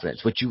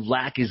confidence. What you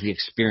lack is the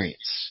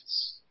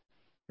experience.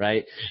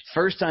 Right?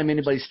 First time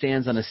anybody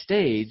stands on a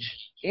stage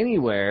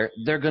anywhere,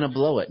 they're going to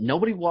blow it.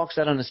 Nobody walks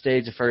out on a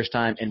stage the first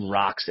time and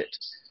rocks it,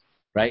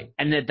 right?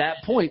 And at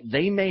that point,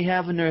 they may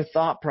have in their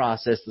thought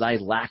process that I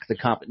lack the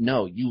confidence.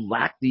 No, you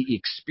lack the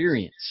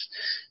experience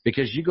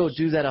because you go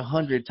do that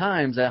 100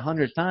 times. That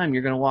 100th time,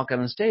 you're going to walk out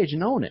on stage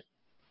and own it.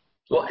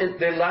 Well,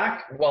 they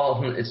lack,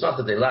 it's not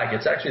that they lack.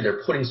 It's actually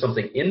they're putting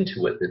something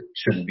into it that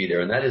shouldn't be there,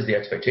 and that is the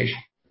expectation.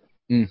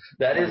 Mm.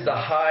 That is the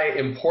high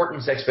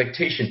importance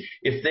expectation.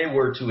 If they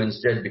were to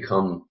instead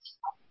become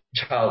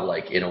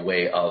childlike in a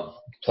way of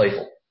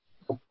playful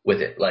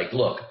with it. Like,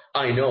 look,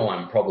 I know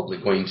I'm probably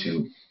going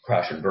to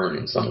crash and burn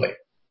in some way.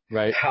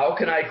 Right. How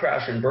can I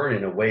crash and burn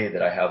in a way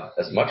that I have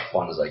as much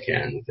fun as I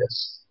can with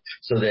this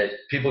so that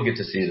people get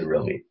to see the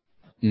real me?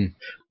 Mm.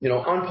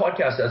 On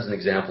podcasts as an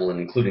example, and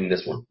including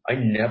this one, I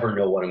never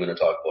know what I'm going to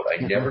talk about.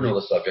 I never know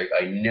the subject.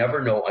 I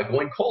never know. I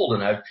go in cold,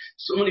 and I've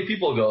so many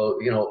people go,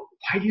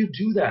 why do you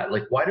do that?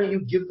 Like, why don't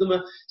you give them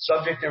a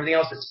subject and everything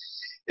else?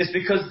 It's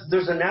because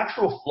there's a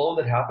natural flow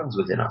that happens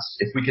within us.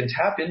 If we can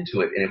tap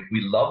into it, and if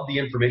we love the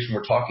information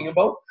we're talking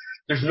about,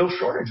 there's no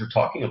shortage of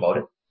talking about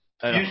it.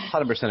 I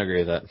 100%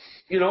 agree with that.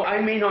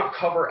 I may not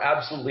cover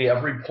absolutely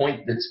every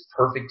point that's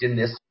perfect in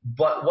this,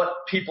 but what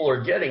people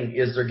are getting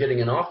is they're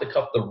getting an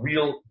off-the-cuff, the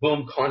real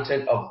boom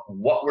content of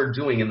what we're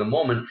doing in the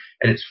moment,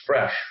 and it's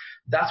fresh.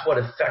 That's what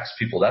affects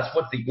people. That's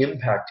what the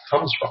impact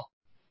comes from.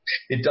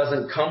 It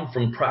doesn't come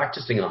from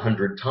practicing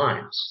 100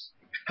 times.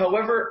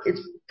 However,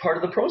 it's part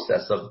of the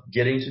process of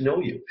getting to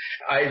know you.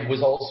 I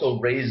was also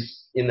raised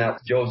in that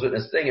Jehovah's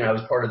Witness thing, and I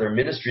was part of their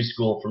ministry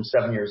school from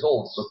 7 years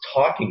old. So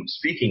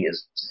speaking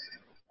is,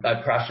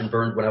 I crashed and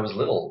burned when I was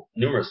little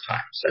numerous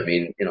times. I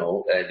mean,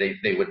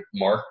 they would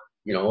mark,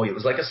 it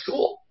was like a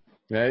school.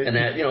 Right. And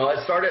that,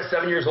 I started at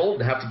 7 years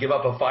old and have to give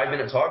up a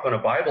 5-minute talk on a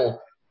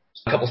Bible,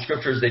 a couple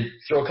scriptures. They'd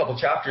throw a couple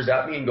chapters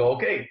at me and go,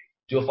 okay,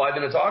 do a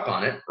 5-minute talk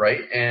on it, right?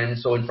 And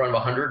so in front of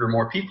 100 or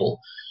more people,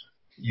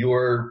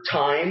 you're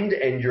timed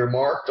and you're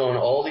marked on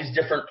all these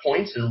different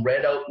points and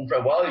read out in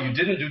front. Well, you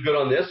didn't do good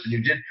on this, and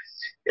you did.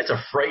 It's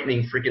a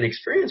frightening freaking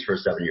experience for a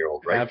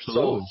 7-year-old, right?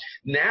 Absolutely. So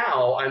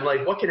now I'm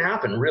like, what can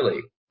happen, really?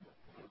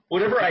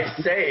 Whatever I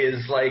say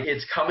is like,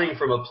 it's coming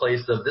from a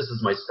place of, this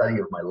is my study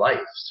of my life.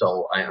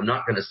 So I'm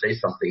not going to say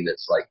something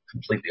that's like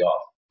completely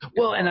off.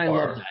 Well, and I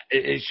love that.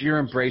 It's you're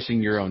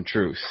embracing your own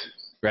truth,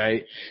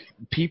 right?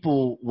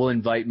 People will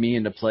invite me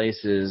into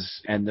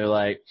places and they're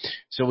like,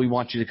 so we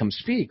want you to come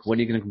speak. What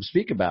are you going to come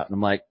speak about? And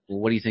I'm like, well,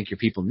 what do you think your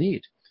people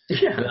need?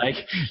 Yeah. Like,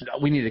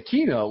 we need a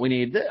keynote. We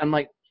need this. I'm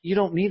like, you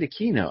don't need a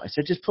keynote. I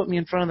said, just put me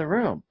in front of the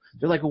room.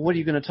 They're like, well, what are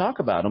you going to talk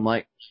about? I'm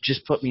like,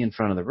 just put me in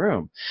front of the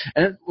room.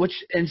 And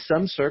which in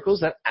some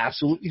circles, that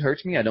absolutely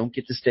hurts me. I don't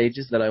get the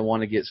stages that I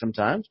want to get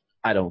sometimes.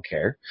 I don't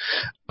care.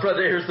 But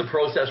here's the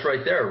process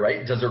right there,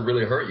 right? Does it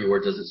really hurt you, or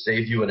does it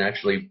save you and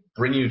actually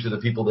bring you to the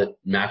people that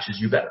matches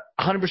you better?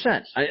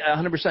 100%.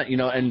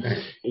 100%. And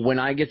when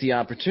I get the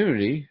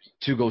opportunity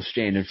to go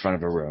stand in front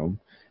of a room,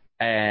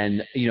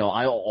 and,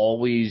 I'll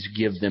always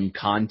give them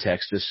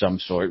context of some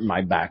sort,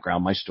 my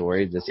background, my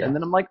story, this, and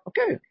then I'm like,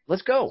 okay,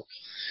 let's go.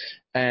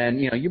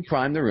 And, you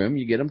prime the room,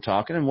 you get them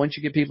talking, and once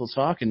you get people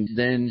talking,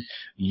 then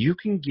you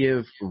can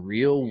give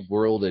real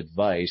world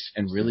advice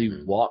and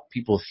really walk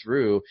people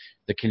through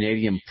the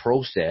Canadian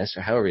process,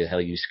 or however the hell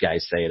you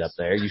guys say it up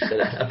there. You said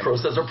it.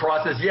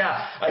 Process,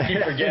 yeah. I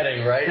keep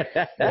forgetting, right?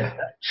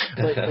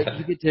 But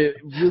you get to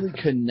really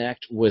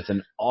connect with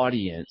an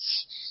audience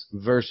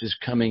versus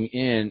coming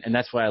in, and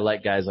that's why I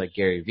like guys like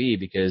Gary Vee,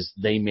 because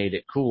they made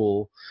it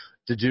cool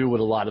to do what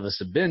a lot of us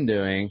have been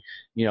doing,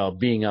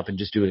 being up and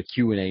just doing a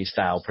Q&A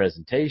style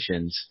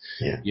presentations,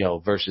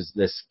 versus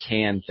this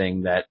canned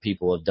thing that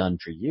people have done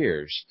for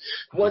years.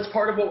 Well, it's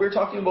part of what we were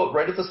talking about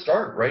right at the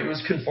start, right? It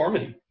was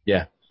conformity.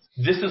 Yeah.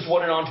 This is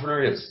what an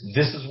entrepreneur is.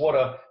 This is what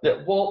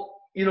if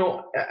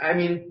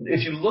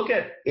you look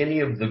at any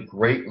of the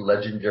great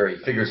legendary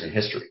figures in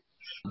history,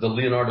 the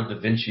Leonardo da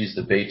Vinci's,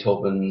 the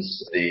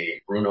Beethovens,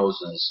 the Brunos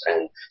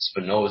and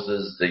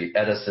Spinozas, the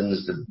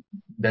Edisons, the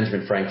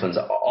Benjamin Franklin's,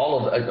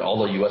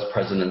 all the U.S.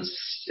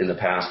 presidents in the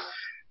past,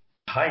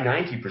 high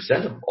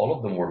 90% of all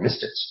of them were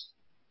mystics.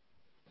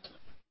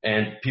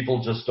 And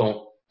people just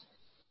don't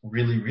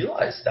really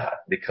realize that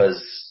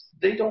because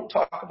they don't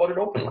talk about it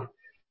openly.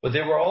 But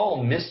they were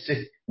all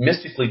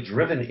mystically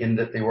driven in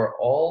that they were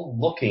all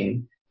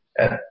looking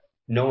at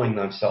knowing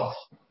themselves.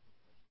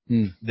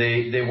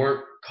 They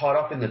weren't caught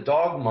up in the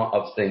dogma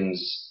of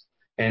things,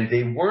 and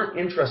they weren't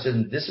interested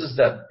in, this is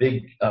that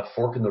big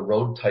fork in the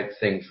road type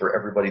thing for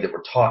everybody that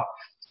we're taught.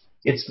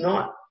 It's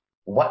not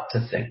what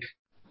to think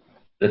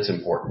that's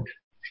important.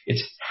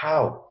 It's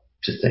how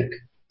to think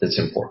that's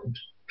important.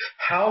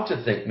 How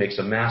to think makes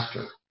a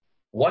master.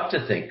 What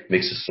to think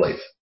makes a slave.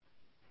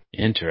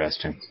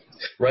 Interesting.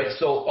 Right,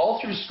 so all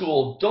through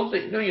school,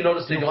 you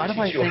notice they don't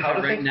teach you how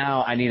to think? Right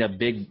now I need a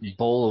big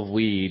bowl of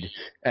weed.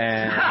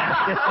 And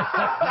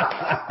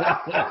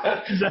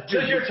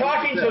so you're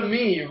talking to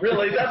me,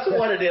 really. That's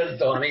what it is,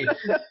 Donnie.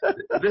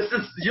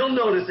 You'll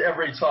notice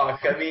every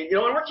talk. I mean,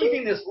 and we're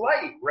keeping this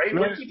light, right?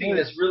 We're keeping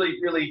this really,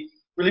 really,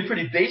 really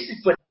pretty basic,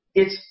 but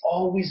it's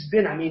always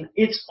been,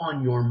 it's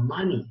on your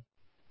money.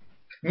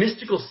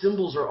 Mystical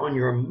symbols are on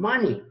your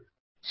money.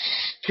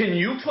 Can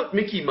you put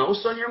Mickey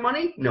Mouse on your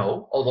money?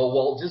 No, although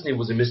Walt Disney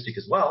was a mystic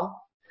as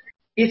well.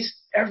 It's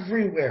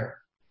everywhere.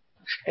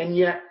 And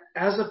yet,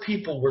 as a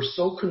people, we're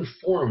so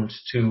conformed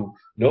to,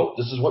 nope,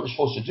 this is what you're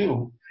supposed to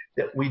do,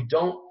 that we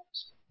don't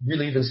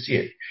really even see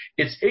it.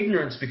 It's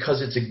ignorance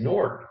because it's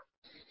ignored.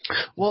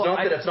 Well, it's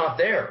not that it's not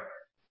there.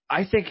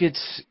 I think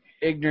it's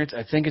ignorance.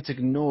 I think it's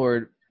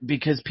ignored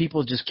because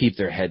people just keep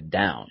their head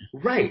down.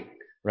 Right.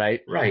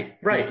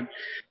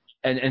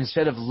 And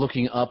instead of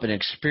looking up and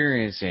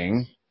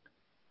experiencing,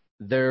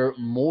 they're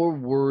more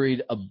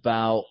worried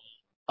about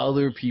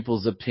other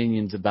people's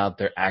opinions about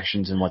their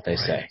actions and what they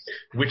say.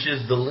 Which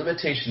is the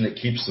limitation that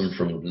keeps them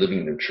from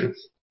living their truth.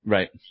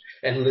 Right.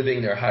 And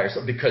living their higher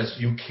self, because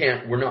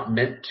we're not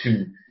meant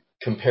to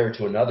compare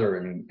to another.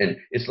 And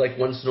it's like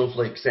one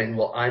snowflake saying,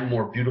 well, I'm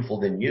more beautiful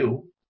than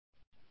you.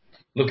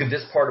 Look at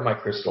this part of my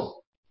crystal.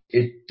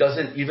 It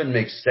doesn't even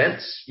make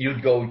sense.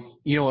 You'd go...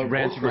 what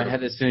ran through my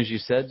head as soon as you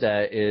said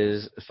that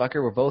is,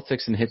 fucker, we're both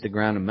fixing to hit the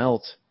ground and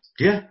melt.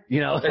 Yeah.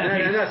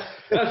 And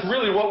that's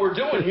really what we're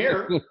doing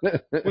here.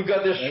 We've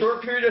got this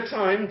short period of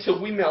time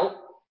till we melt,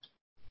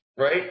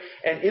 right?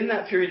 And in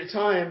that period of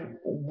time,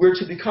 we're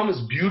to become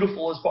as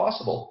beautiful as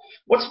possible.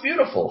 What's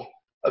beautiful?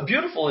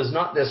 Beautiful is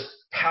not this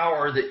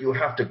power that you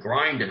have to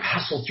grind and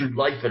hustle through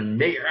life and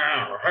make...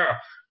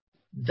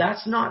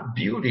 That's not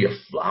beauty. A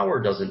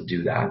flower doesn't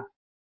do that.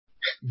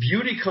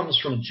 Beauty comes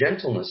from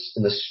gentleness,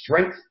 and the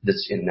strength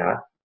that's in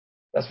that.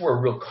 That's where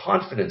real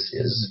confidence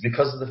is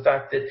because of the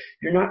fact that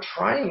you're not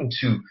trying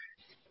to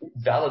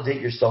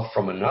validate yourself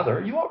from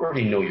another. You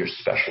already know you're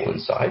special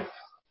inside.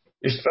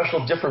 You're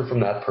special different from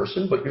that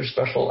person, but you're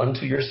special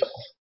unto yourself.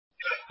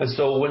 And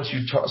so once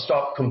you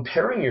stop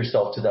comparing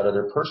yourself to that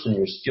other person,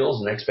 your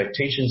skills and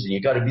expectations, and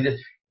you got to be this,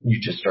 you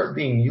just start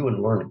being you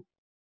and learning.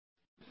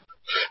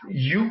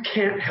 You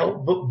can't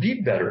help but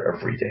be better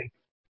every day.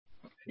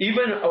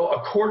 Even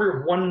a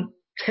quarter of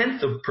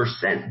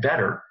 0.1%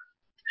 better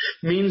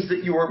means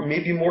that you are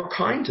maybe more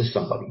kind to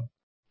somebody.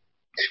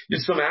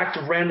 It's some act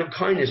of random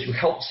kindness. You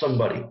helped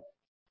somebody.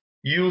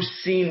 You've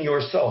seen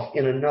yourself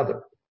in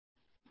another.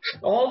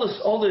 All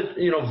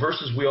the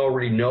verses we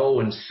already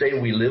know and say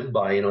we live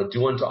by,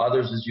 do unto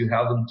others as you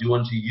have them do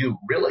unto you.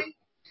 Really?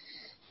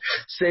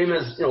 Same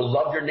as,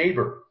 love your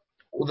neighbor.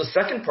 Well, the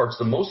second part's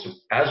the most,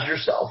 as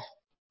yourself.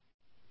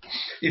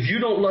 If you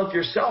don't love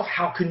yourself,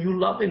 how can you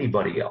love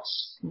anybody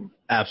else?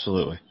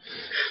 Absolutely.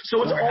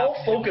 So it's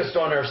all focused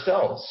on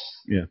ourselves.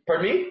 Yeah.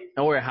 Pardon me?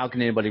 Or how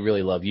can anybody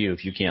really love you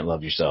if you can't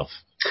love yourself?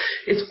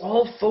 It's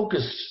all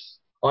focused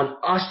on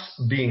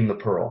us being the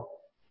pearl.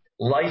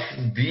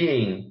 Life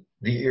being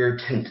the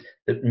irritant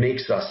that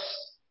makes us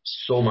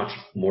so much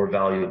more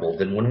valuable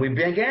than when we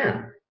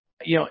began.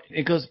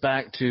 It goes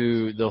back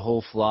to the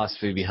whole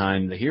philosophy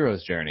behind the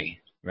hero's journey,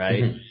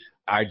 right? Mm-hmm.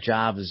 Our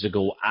job is to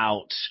go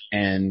out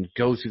and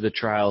go through the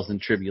trials and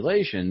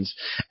tribulations.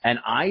 And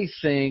I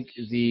think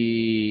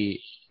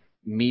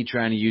me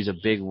trying to use a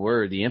big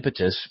word, the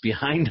impetus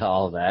behind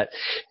all of that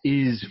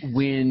is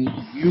when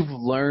you've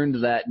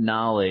learned that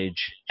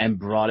knowledge and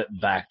brought it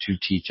back to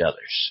teach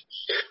others.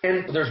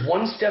 And there's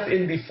one step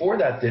in before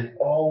that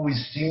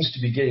always seems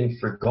to be getting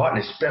forgotten,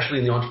 especially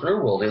in the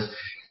entrepreneur world, is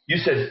you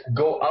said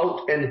go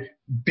out, and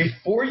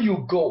before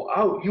you go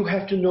out, you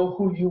have to know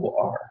who you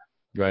are.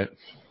 Right.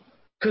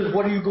 Because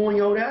what are you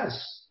going out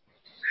as?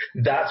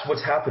 That's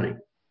what's happening.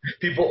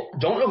 People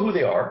don't know who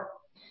they are.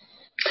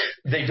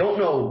 They don't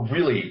know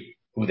really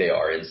who they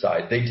are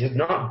inside. They have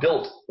not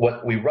built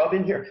what we rub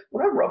in here.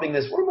 When I'm rubbing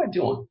this, what am I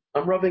doing?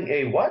 I'm rubbing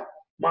a what?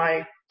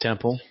 My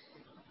temple.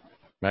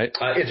 Right?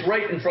 It's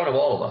right in front of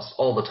all of us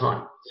all the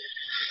time.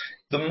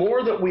 The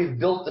more that we've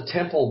built the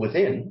temple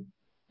within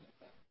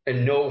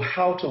and know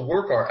how to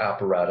work our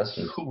apparatus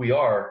and who we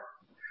are,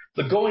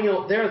 the going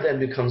out there then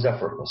becomes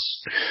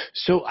effortless.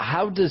 So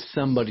how does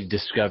somebody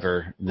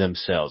discover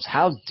themselves?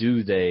 How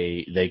do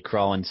they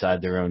crawl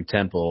inside their own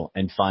temple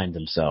and find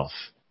themselves?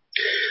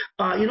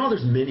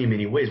 There's many,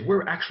 many ways.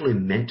 We're actually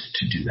meant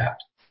to do that.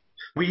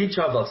 We each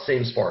have the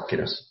same spark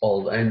in us,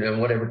 and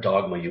whatever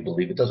dogma you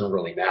believe, it doesn't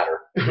really matter.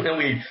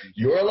 And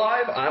you're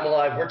alive, I'm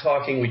alive, we're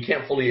talking, we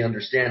can't fully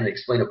understand and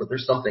explain it, but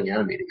there's something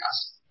animating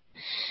us.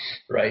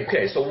 Right?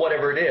 Okay, so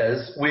whatever it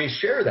is, we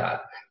share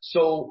that.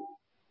 So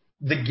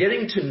the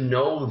getting to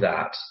know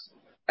that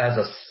as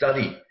a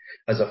study,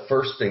 as a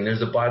first thing,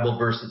 there's a Bible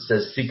verse that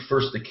says, seek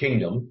first the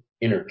kingdom,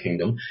 inner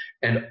kingdom,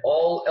 and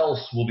all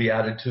else will be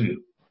added to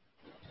you.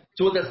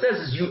 So what that says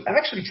is you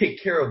actually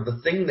take care of the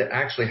thing that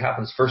actually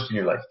happens first in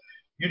your life.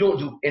 You don't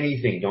do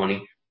anything,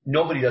 Donnie.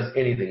 Nobody does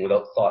anything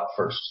without thought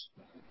first.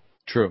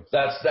 True.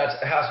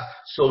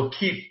 So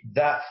keep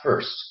that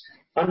first.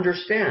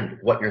 Understand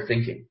what you're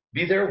thinking.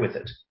 Be there with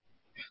it.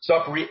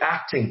 Stop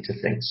reacting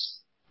to things.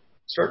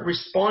 Start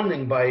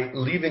responding by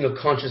leaving a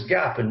conscious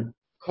gap and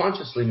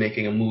consciously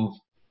making a move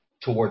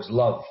towards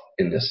love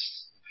in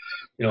this.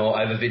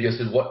 I have a video that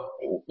says,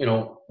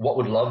 what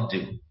would love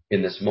do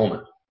in this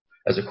moment?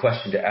 As a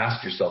question to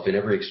ask yourself in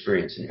every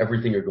experience and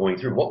everything you're going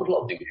through. What would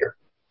love do here?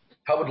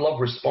 How would love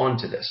respond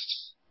to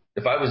this?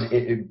 If I was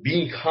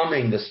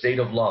becoming the state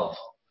of love,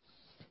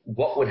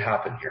 what would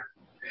happen here?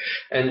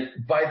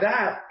 And by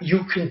that,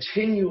 you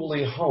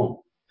continually hone.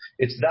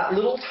 It's that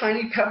little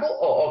tiny pebble.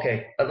 Oh,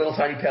 okay. That little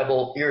tiny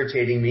pebble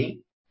irritating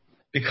me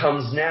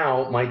becomes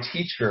now my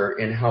teacher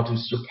in how to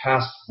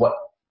surpass what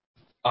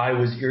I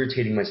was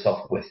irritating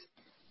myself with.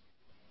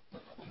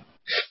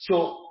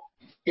 So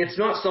it's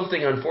not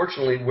something,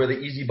 unfortunately, where the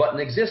easy button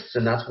exists.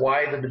 And that's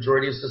why the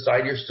majority of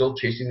society are still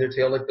chasing their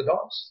tail like the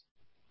dogs.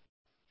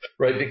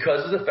 Right?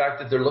 Because of the fact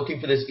that they're looking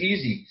for this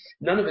easy.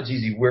 None of it's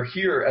easy. We're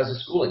here as a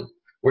schooling.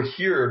 We're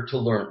here to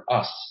learn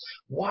us.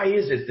 Why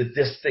is it that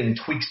this thing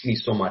tweaks me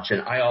so much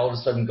and I all of a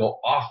sudden go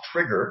off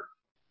trigger?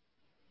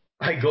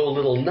 I go a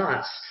little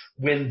nuts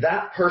when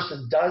that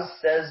person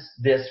says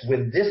this,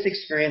 when this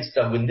experience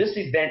does, when this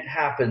event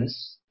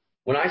happens,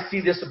 when I see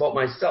this about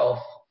myself,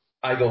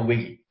 I go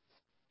wiggy.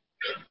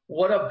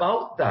 What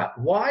about that?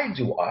 Why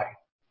do I?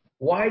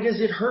 Why does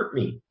it hurt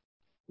me?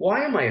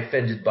 Why am I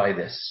offended by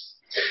this?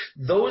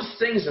 Those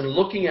things and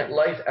looking at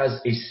life as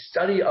a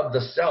study of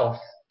the self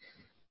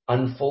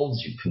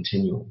unfolds you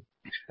continually.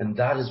 And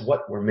that is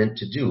what we're meant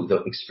to do. The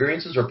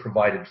experiences are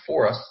provided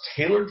for us,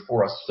 tailored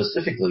for us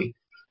specifically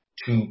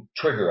to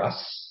trigger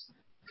us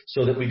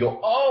so that we go,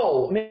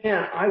 oh,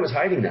 man, I was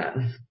hiding that.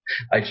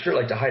 I'd sure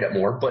like to hide it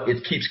more, but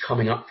it keeps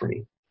coming up for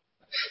me.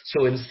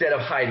 So instead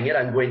of hiding it,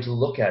 I'm going to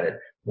look at it.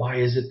 Why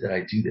is it that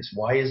I do this?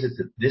 Why is it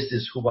that this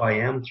is who I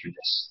am through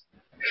this?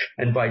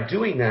 And by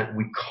doing that,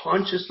 we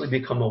consciously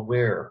become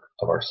aware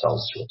of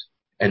ourselves to it.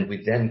 And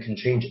we then can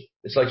change it.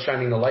 It's like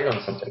shining the light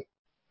on something.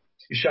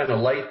 You shine a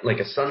light like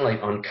a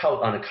sunlight on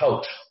a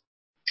couch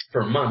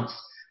for months,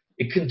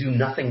 it can do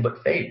nothing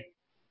but fade.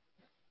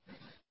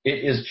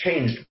 It is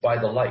changed by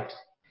the light.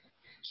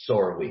 So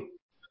are we.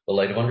 The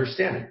light of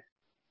understanding.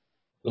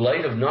 The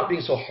light of not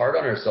being so hard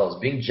on ourselves,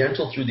 being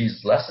gentle through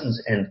these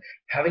lessons and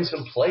having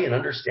some play and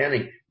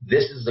understanding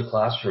this is the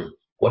classroom.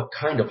 What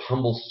kind of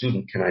humble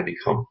student can I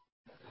become?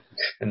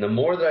 And the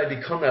more that I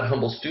become that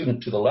humble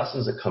student to the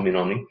lessons that come in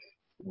on me,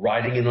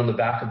 riding in on the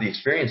back of the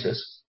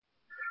experiences,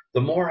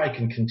 the more I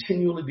can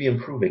continually be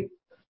improving.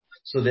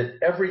 So that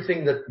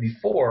everything that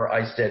before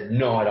I said,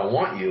 no, I don't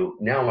want you,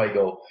 now I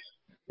go,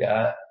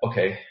 yeah,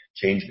 okay,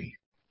 change me.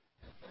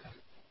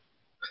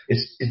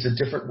 It's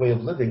a different way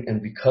of living,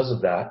 and because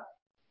of that,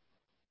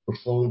 we're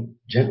flowing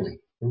gently.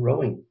 We're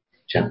rowing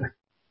gently.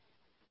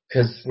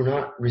 Because we're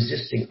not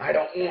resisting, I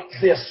don't want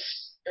this.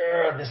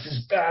 This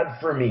is bad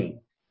for me.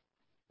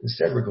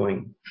 Instead, we're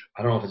going,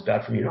 I don't know if it's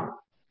bad for me or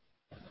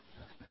not.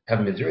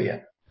 Haven't been through it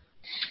yet.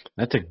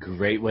 That's a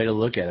great way to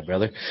look at it,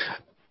 brother.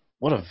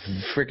 What a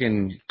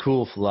freaking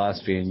cool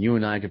philosophy, and you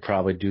and I could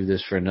probably do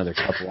this for another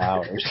couple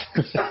hours.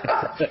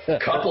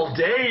 Couple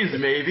days,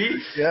 maybe.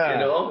 Yeah. You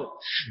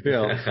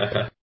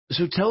know?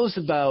 So tell us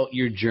about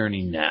your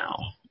journey now.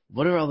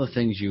 What are all the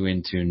things you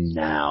into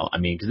now? I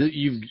mean, because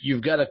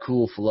you've got a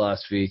cool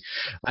philosophy,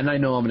 and I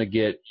know I'm going to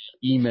get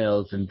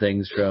emails and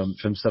things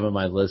from some of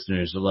my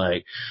listeners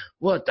like,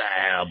 "What the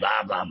hell?"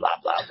 Blah blah blah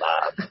blah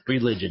blah.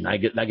 Religion. I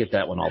get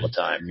that one all the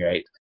time,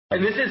 right?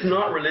 And this is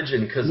not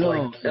religion, because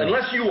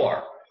unless you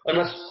are,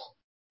 unless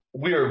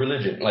we are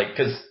religion,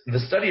 because the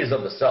study is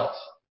of the self.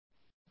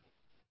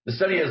 The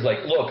study is like,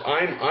 look,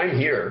 I'm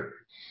here,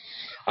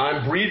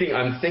 I'm breathing,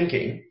 I'm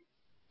thinking,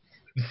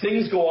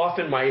 things go off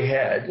in my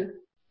head.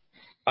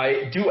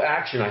 I do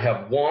action. I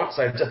have wants.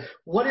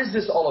 What is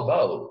this all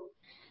about?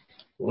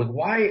 Like,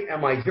 why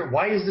am I here?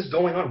 Why is this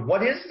going on?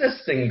 What is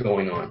this thing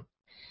going on?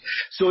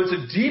 So it's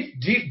a deep,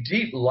 deep,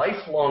 deep,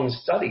 lifelong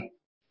study.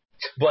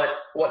 But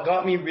what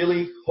got me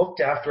really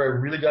hooked after I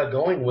really got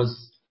going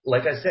was,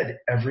 like I said,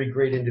 every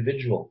great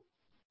individual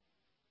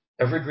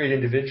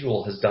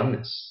has done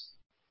this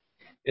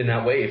in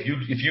that way. If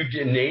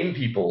you name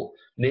people,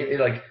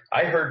 like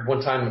I heard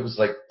one time it was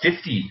like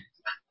 50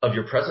 of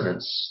your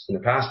presidents in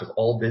the past have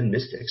all been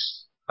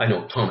mystics. I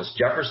know Thomas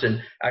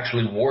Jefferson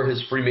actually wore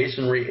his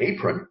Freemasonry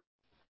apron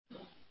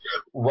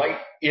right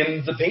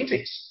in the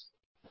paintings.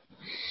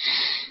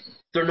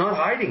 They're not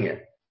hiding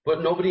it,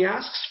 but nobody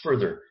asks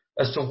further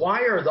as to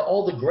why are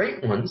all the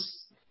great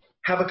ones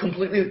have a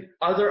completely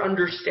other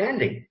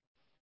understanding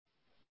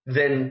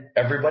than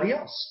everybody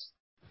else.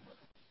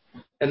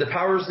 And the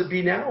powers that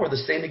be now are the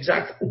same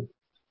exact thing.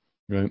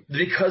 Right.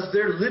 Because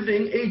they're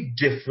living a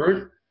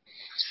different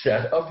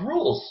set of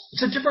rules.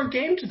 It's a different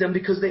game to them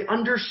because they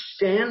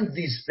understand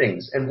these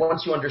things. And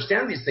once you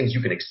understand these things,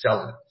 you can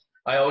excel in it.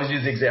 I always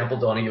use the example,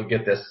 Donnie, you'll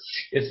get this.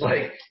 It's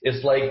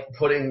like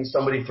putting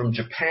somebody from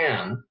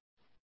Japan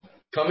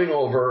coming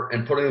over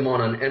and putting them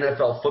on an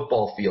NFL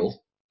football field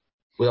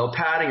without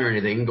padding or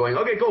anything and going,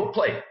 okay, go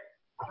play.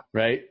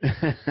 Right.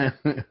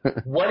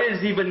 What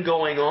is even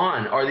going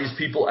on? Are these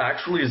people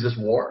actually, is this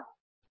war?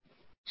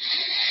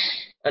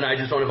 And I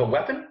just don't have a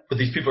weapon, but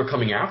these people are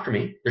coming after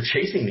me. They're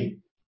chasing me.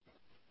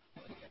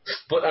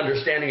 But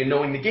understanding and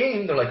knowing the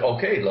game, they're like,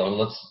 okay,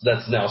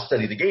 let's now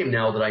study the game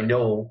now that I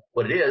know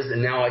what it is,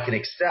 and now I can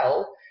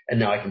excel, and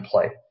now I can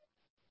play.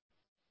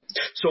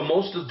 So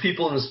most of the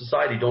people in the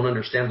society don't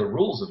understand the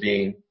rules of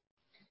being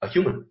a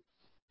human.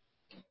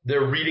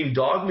 They're reading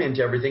dogma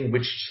into everything,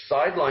 which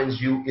sidelines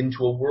you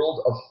into a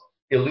world of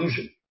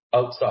illusion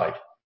outside.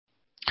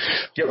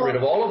 Get rid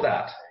of all of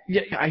that.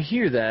 Yeah, I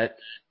hear that,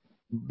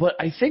 but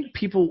I think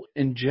people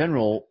in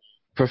general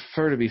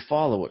prefer to be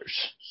followers.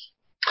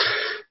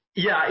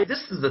 Yeah, this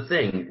is the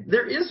thing.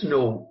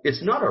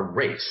 It's not a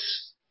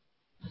race.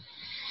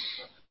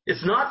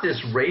 It's not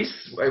this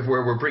race where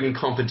we're bringing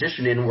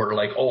competition in. We're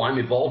like, oh, I'm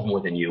evolved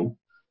more than you.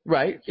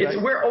 Right.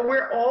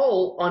 We're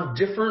all on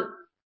different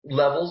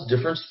levels,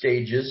 different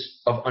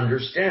stages of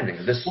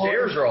understanding. The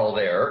stairs are all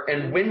there.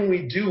 And when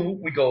we do,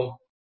 we go,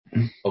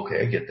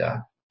 okay, I get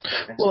that.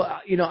 Well,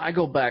 I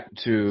go back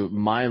to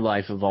my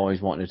life of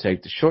always wanting to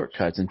take the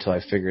shortcuts until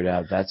I figured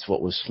out that's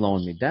what was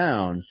slowing me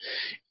down,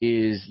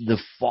 is the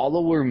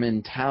follower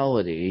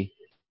mentality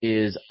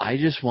is I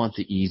just want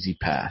the easy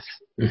path,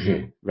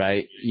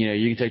 right?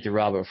 You can take the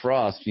Robert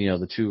Frost,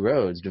 the two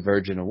roads,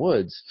 Divergent and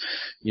Woods.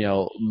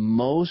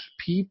 Most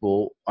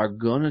people are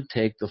going to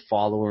take the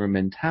follower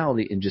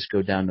mentality and just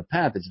go down the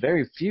path. It's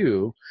very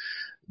few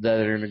that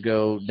are going to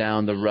go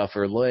down the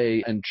rougher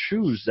way and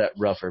choose that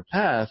rougher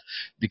path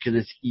because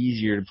it's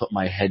easier to put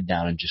my head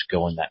down and just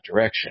go in that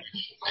direction.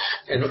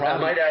 And I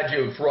might add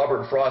you,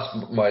 Robert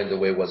Frost, by the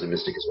way, was a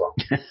mystic as well.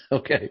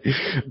 Okay.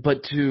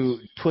 But to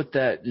put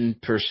that in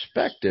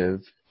perspective,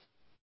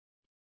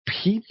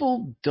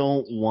 people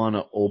don't want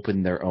to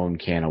open their own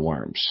can of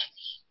worms.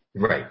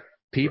 Right.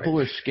 People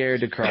are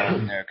scared to crawl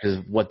in there because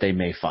of what they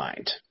may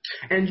find.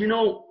 And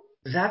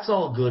That's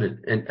all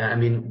good. And I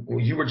mean,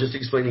 you were just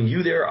explaining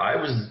you there. I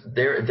was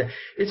there.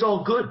 It's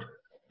all good.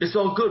 It's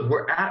all good.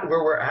 We're at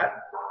where we're at.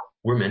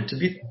 We're meant to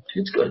be.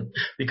 It's good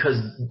because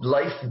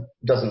life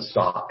doesn't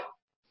stop.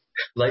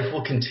 Life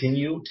will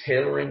continue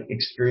tailoring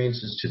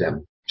experiences to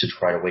them to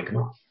try to wake them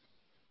up.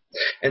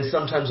 And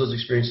sometimes those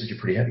experiences are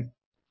pretty heavy.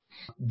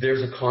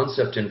 There's a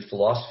concept in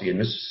philosophy and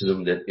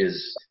mysticism that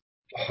is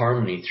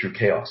harmony through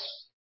chaos.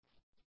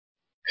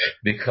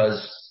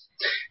 Because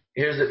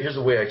here's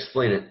a way I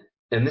explain it.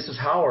 And this is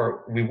how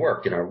we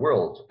work in our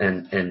world.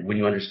 And when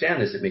you understand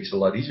this, it makes it a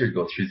lot easier to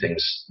go through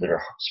things that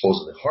are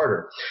supposedly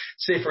harder.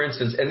 Say, for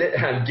instance, and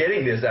I'm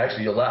getting this,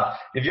 actually, you'll laugh.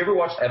 Have you ever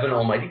watched Evan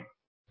Almighty?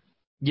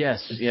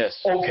 Yes.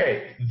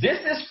 Okay, this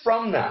is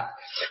from that.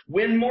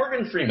 When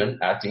Morgan Freeman,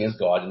 acting as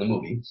God in the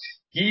movie,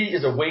 he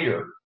is a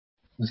waiter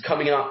who's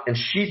coming up, and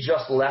she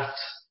just left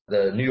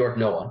the New York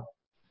Noah.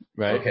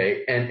 Right.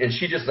 Okay, and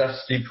she just left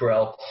Steve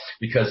Carell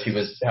because he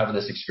was having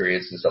this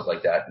experience and stuff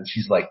like that. And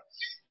she's like,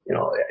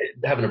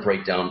 having a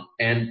breakdown.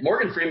 And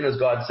Morgan Freeman as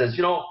God says,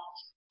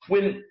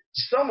 when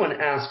someone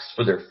asks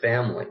for their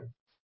family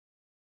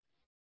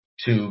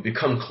to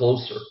become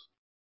closer,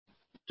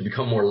 to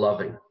become more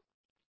loving,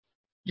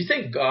 do you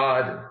think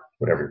God, or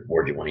whatever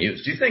word you want to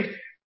use, do you think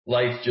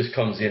life just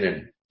comes in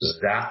and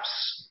zaps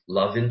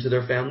love into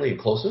their family and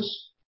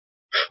closeness?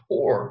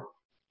 Or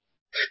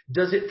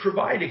does it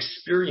provide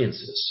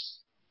experiences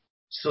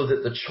so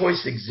that the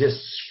choice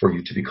exists for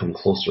you to become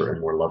closer and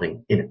more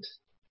loving in it?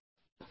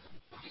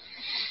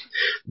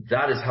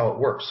 That is how it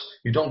works.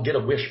 You don't get a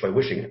wish by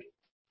wishing it.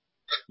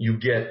 You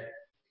get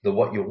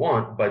what you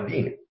want by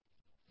being it.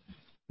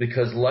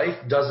 Because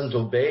life doesn't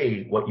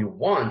obey what you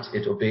want,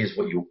 it obeys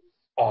what you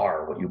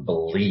are, what you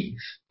believe.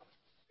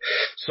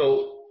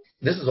 So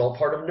this is all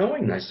part of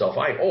knowing thyself.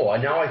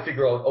 Now I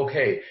figure out,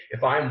 okay,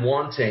 if I'm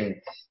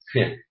wanting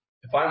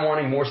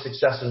more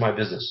success in my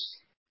business,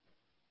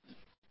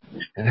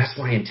 and that's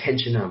my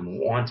intention, I'm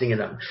wanting it,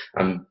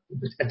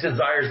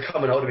 desire's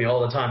coming out of me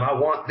all the time. I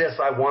want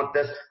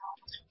this.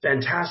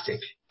 Fantastic.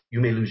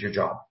 You may lose your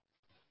job.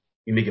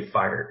 You may get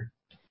fired.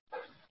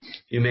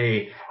 You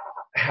may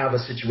have a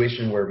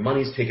situation where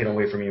money's taken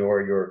away from you,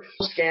 or you're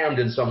scammed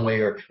in some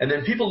way, and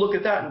then people look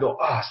at that and go,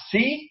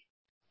 see,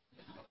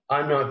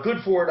 I'm not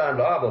good for it, I'm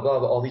blah, blah, blah,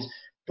 blah, all these.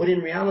 But in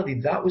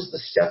reality, that was the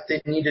step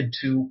they needed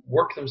to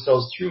work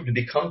themselves through to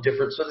become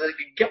different so that they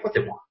could get what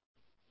they want.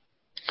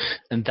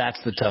 And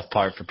that's the tough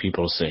part for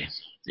people to see.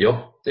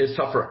 Yep. It's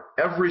tough for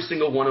every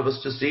single one of us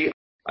to see.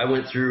 I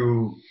went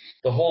through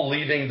the whole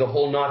leaving, the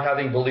whole not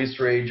having beliefs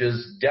for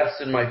ages,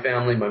 deaths in my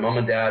family, my mom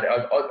and dad,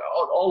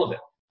 all of it.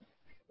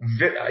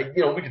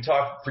 We could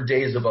talk for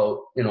days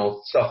about,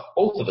 stuff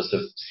both of us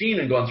have seen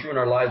and gone through in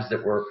our lives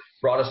that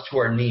brought us to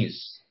our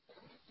knees.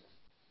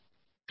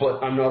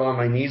 But I'm not on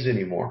my knees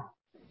anymore.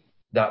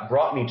 That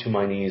brought me to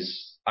my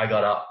knees. I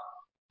got up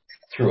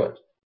through it.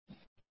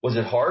 Was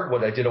it hard?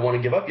 Did I want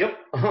to give up? Yep.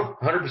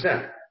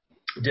 100%.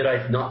 Did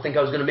I not think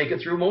I was going to make it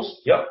through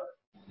most? Yep.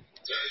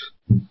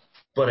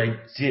 But I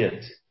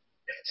did.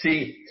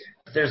 See,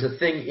 there's a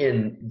thing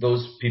in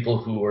those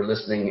people who are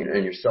listening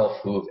and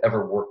yourself who have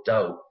ever worked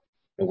out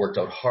and worked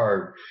out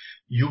hard.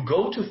 You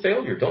go to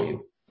failure, don't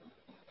you?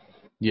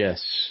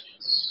 Yes.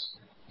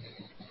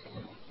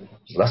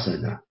 There's a lesson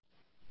in that.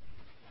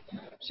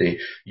 See,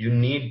 you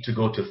need to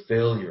go to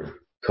failure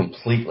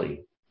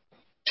completely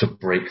to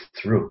break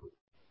through.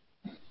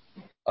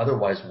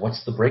 Otherwise,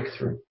 what's the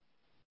breakthrough?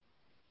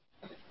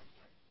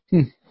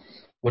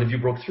 What have you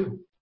broke through?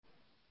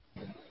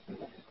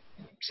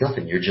 It's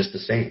nothing. You're just the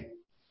same.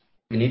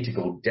 You need to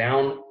go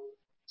down.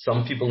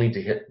 Some people need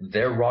to hit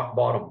their rock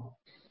bottom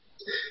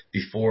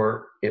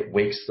before it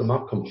wakes them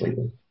up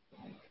completely.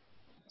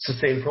 It's the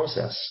same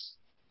process.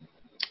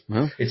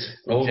 Well, it's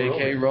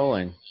J.K.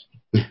 Rowling.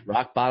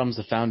 Rock bottom's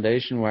the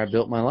foundation where I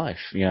built my life.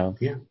 Yeah.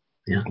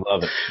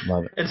 Love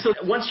it. And so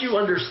once you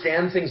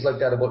understand things like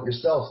that about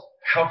yourself,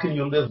 how can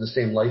you live the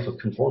same life of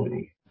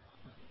conformity?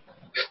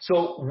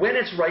 So when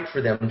it's right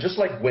for them, just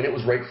like when it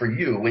was right for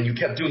you, when you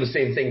kept doing the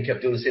same thing,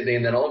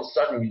 and then all of a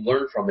sudden you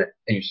learned from it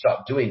and you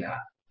stopped doing that.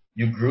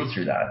 You grew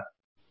through that.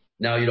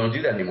 Now you don't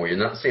do that anymore. You're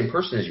not the same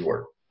person as you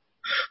were.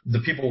 The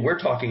people we're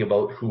talking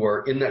about who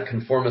are in that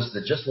conformist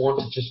that just want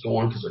to just go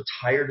on because they're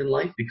tired in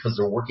life, because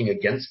they're working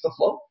against the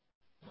flow,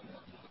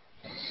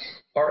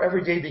 are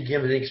every day they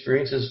give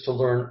experiences to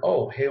learn,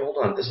 hey, hold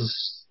on, this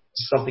is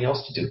something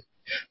else to do.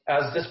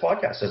 As this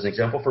podcast, as an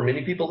example for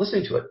many people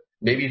listening to it.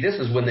 Maybe this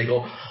is when they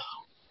go,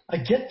 I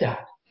get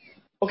that.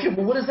 Okay,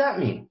 well, what does that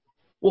mean?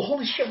 Well,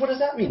 holy shit, what does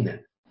that mean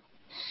then?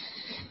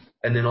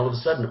 And then all of a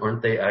sudden,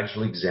 aren't they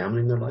actually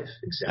examining their life,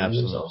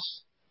 examining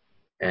themselves?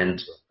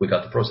 And we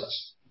got the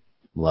process.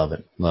 Love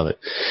it.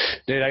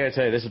 Dude, I got to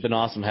tell you, this has been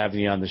awesome having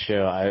you on the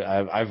show.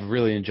 I've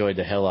really enjoyed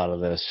the hell out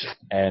of this.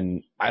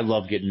 And I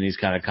love getting these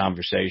kind of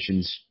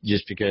conversations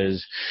just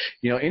because,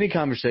 any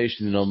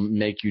conversation that'll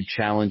make you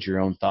challenge your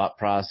own thought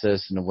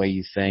process and the way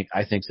you think,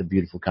 I think is a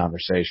beautiful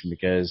conversation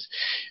because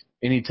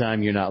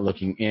Anytime you're not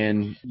looking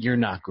in, you're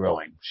not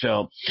growing.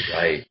 So,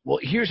 Right. Well,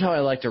 here's how I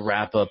like to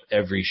wrap up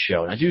every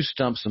show. And I do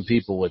stump some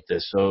people with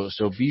this, so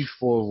be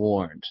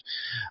forewarned.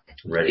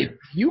 Ready. If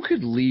you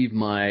could leave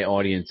my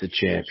audience of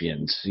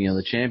champions,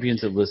 the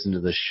champions that listen to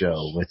the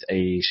show, with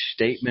a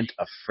statement,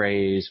 a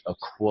phrase, a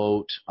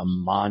quote, a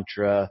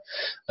mantra,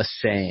 a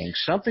saying,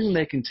 something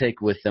they can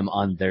take with them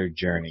on their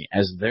journey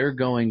as they're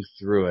going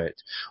through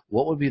it,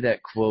 what would be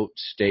that quote,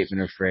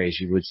 statement, or phrase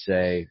you would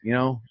say,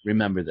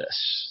 remember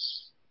this?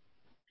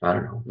 I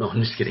don't know. No,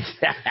 I'm just kidding.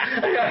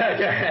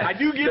 I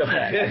do get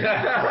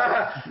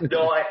that.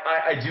 No,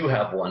 I do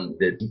have one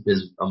that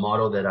is a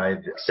motto that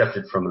I've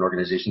accepted from an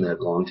organization that I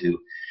belong to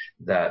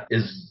that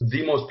is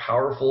the most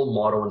powerful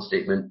motto and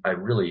statement I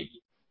really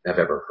have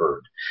ever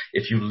heard.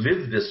 If you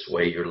live this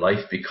way, your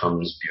life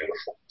becomes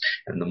beautiful.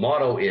 And the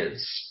motto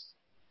is,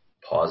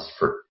 pause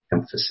for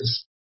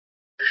emphasis,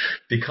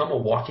 become a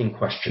walking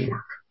question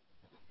mark.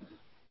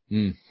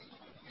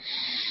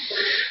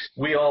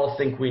 We all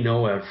think we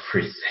know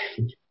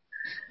everything.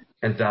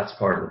 And that's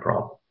part of the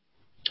problem.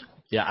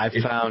 Yeah, I've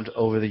found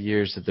over the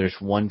years that there's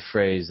one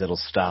phrase that'll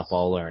stop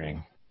all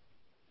learning.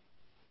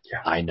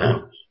 Yeah, I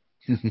know.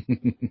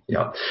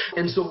 Yeah.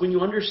 And so when you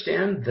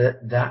understand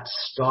that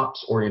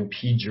stops or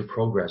impedes your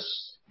progress,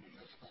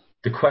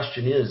 the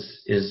question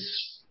is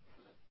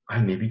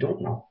I maybe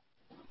don't know.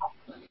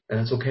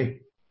 And that's okay.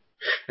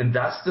 And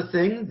that's the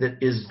thing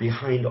that is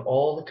behind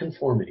all the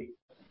conformity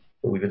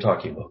that we've been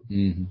talking about.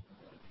 Mm-hmm.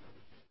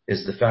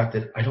 Is the fact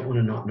that I don't want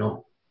to not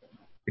know.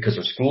 Because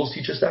our schools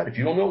teach us that. If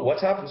you don't know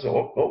what's happened,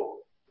 so,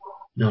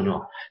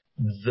 No.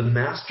 The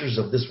masters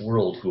of this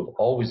world who have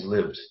always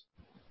lived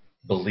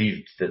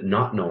believed that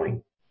not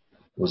knowing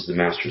was the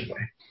master's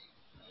way.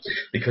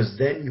 Because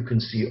then you can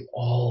see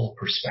all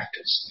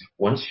perspectives.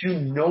 Once you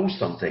know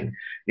something,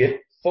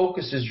 it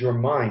focuses your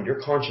mind,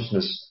 your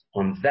consciousness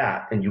on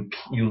that, and you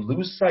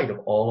lose sight of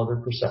all other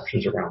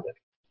perceptions around it.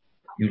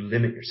 You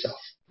limit yourself.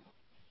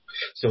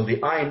 So the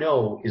I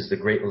know is the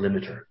great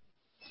limiter.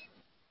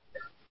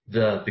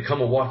 The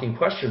become a walking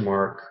question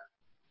mark,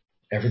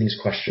 everything's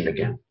questioned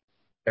again.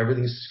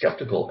 Everything's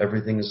skeptical.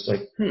 Everything's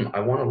like,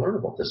 I want to learn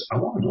about this. I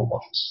want to know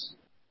about this.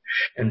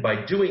 And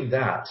by doing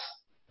that,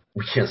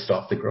 we can't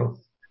stop the growth.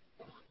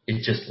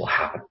 It just will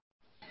happen.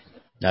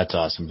 That's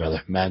awesome,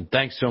 brother. Man,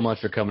 thanks so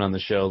much for coming on the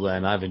show,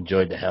 Len. I've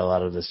enjoyed the hell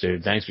out of this,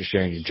 dude. Thanks for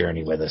sharing your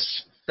journey with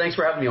us. Thanks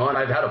for having me on.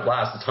 I've had a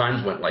blast. The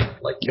times went like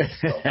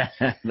so.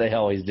 They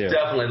always do.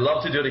 Definitely.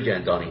 Love to do it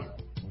again, Donnie.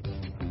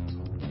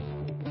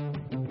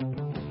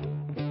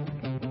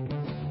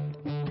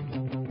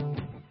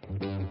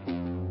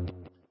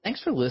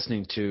 Thanks for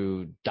listening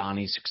to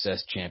Donnie's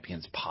Success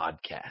Champions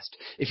podcast.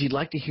 If you'd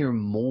like to hear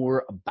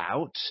more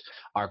about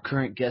our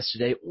current guest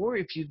today, or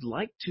if you'd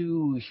like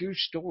to hear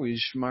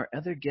stories from our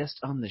other guests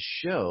on the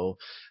show,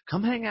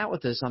 come hang out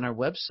with us on our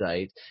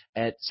website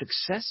at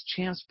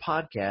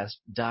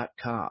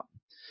successchampspodcast.com.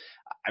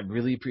 I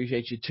really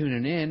appreciate you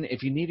tuning in.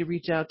 If you need to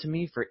reach out to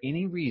me for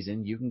any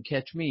reason, you can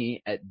catch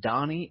me at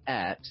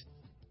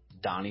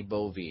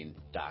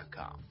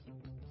donnie@donniebovine.com.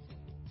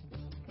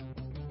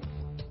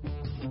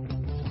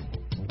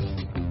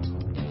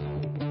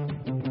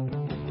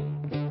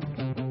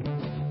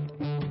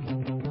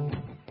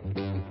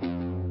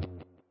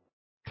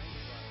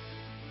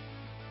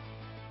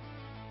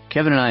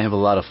 Kevin and I have a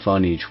lot of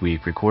fun each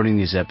week recording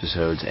these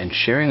episodes and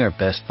sharing our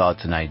best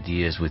thoughts and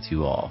ideas with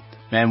you all.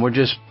 Man, we're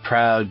just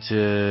proud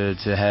to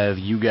have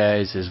you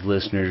guys as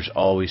listeners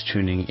always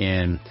tuning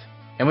in.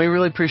 And we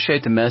really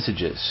appreciate the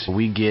messages.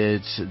 We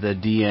get the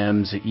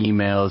DMs, the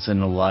emails,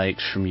 and the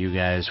likes from you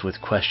guys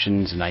with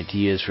questions and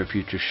ideas for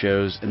future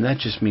shows, and that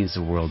just means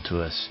the world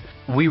to us.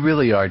 We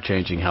really are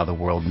changing how the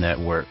world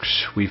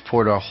networks. We've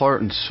poured our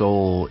heart and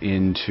soul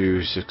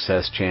into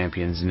Success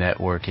Champions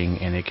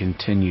networking, and it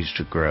continues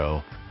to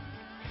grow.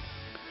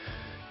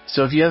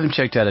 So if you haven't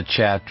checked out a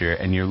chapter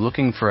and you're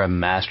looking for a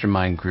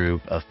mastermind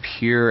group of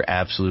pure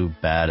absolute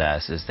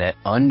badasses that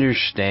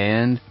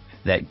understand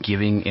that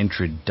giving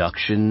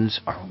introductions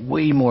are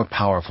way more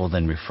powerful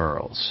than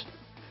referrals,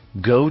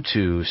 go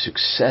to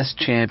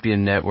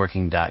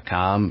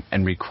successchampionnetworking.com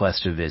and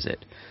request a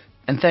visit.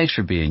 And thanks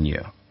for being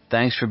you.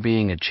 Thanks for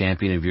being a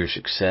champion of your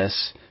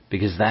success,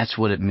 because that's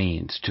what it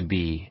means to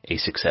be a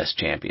success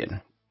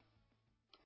champion.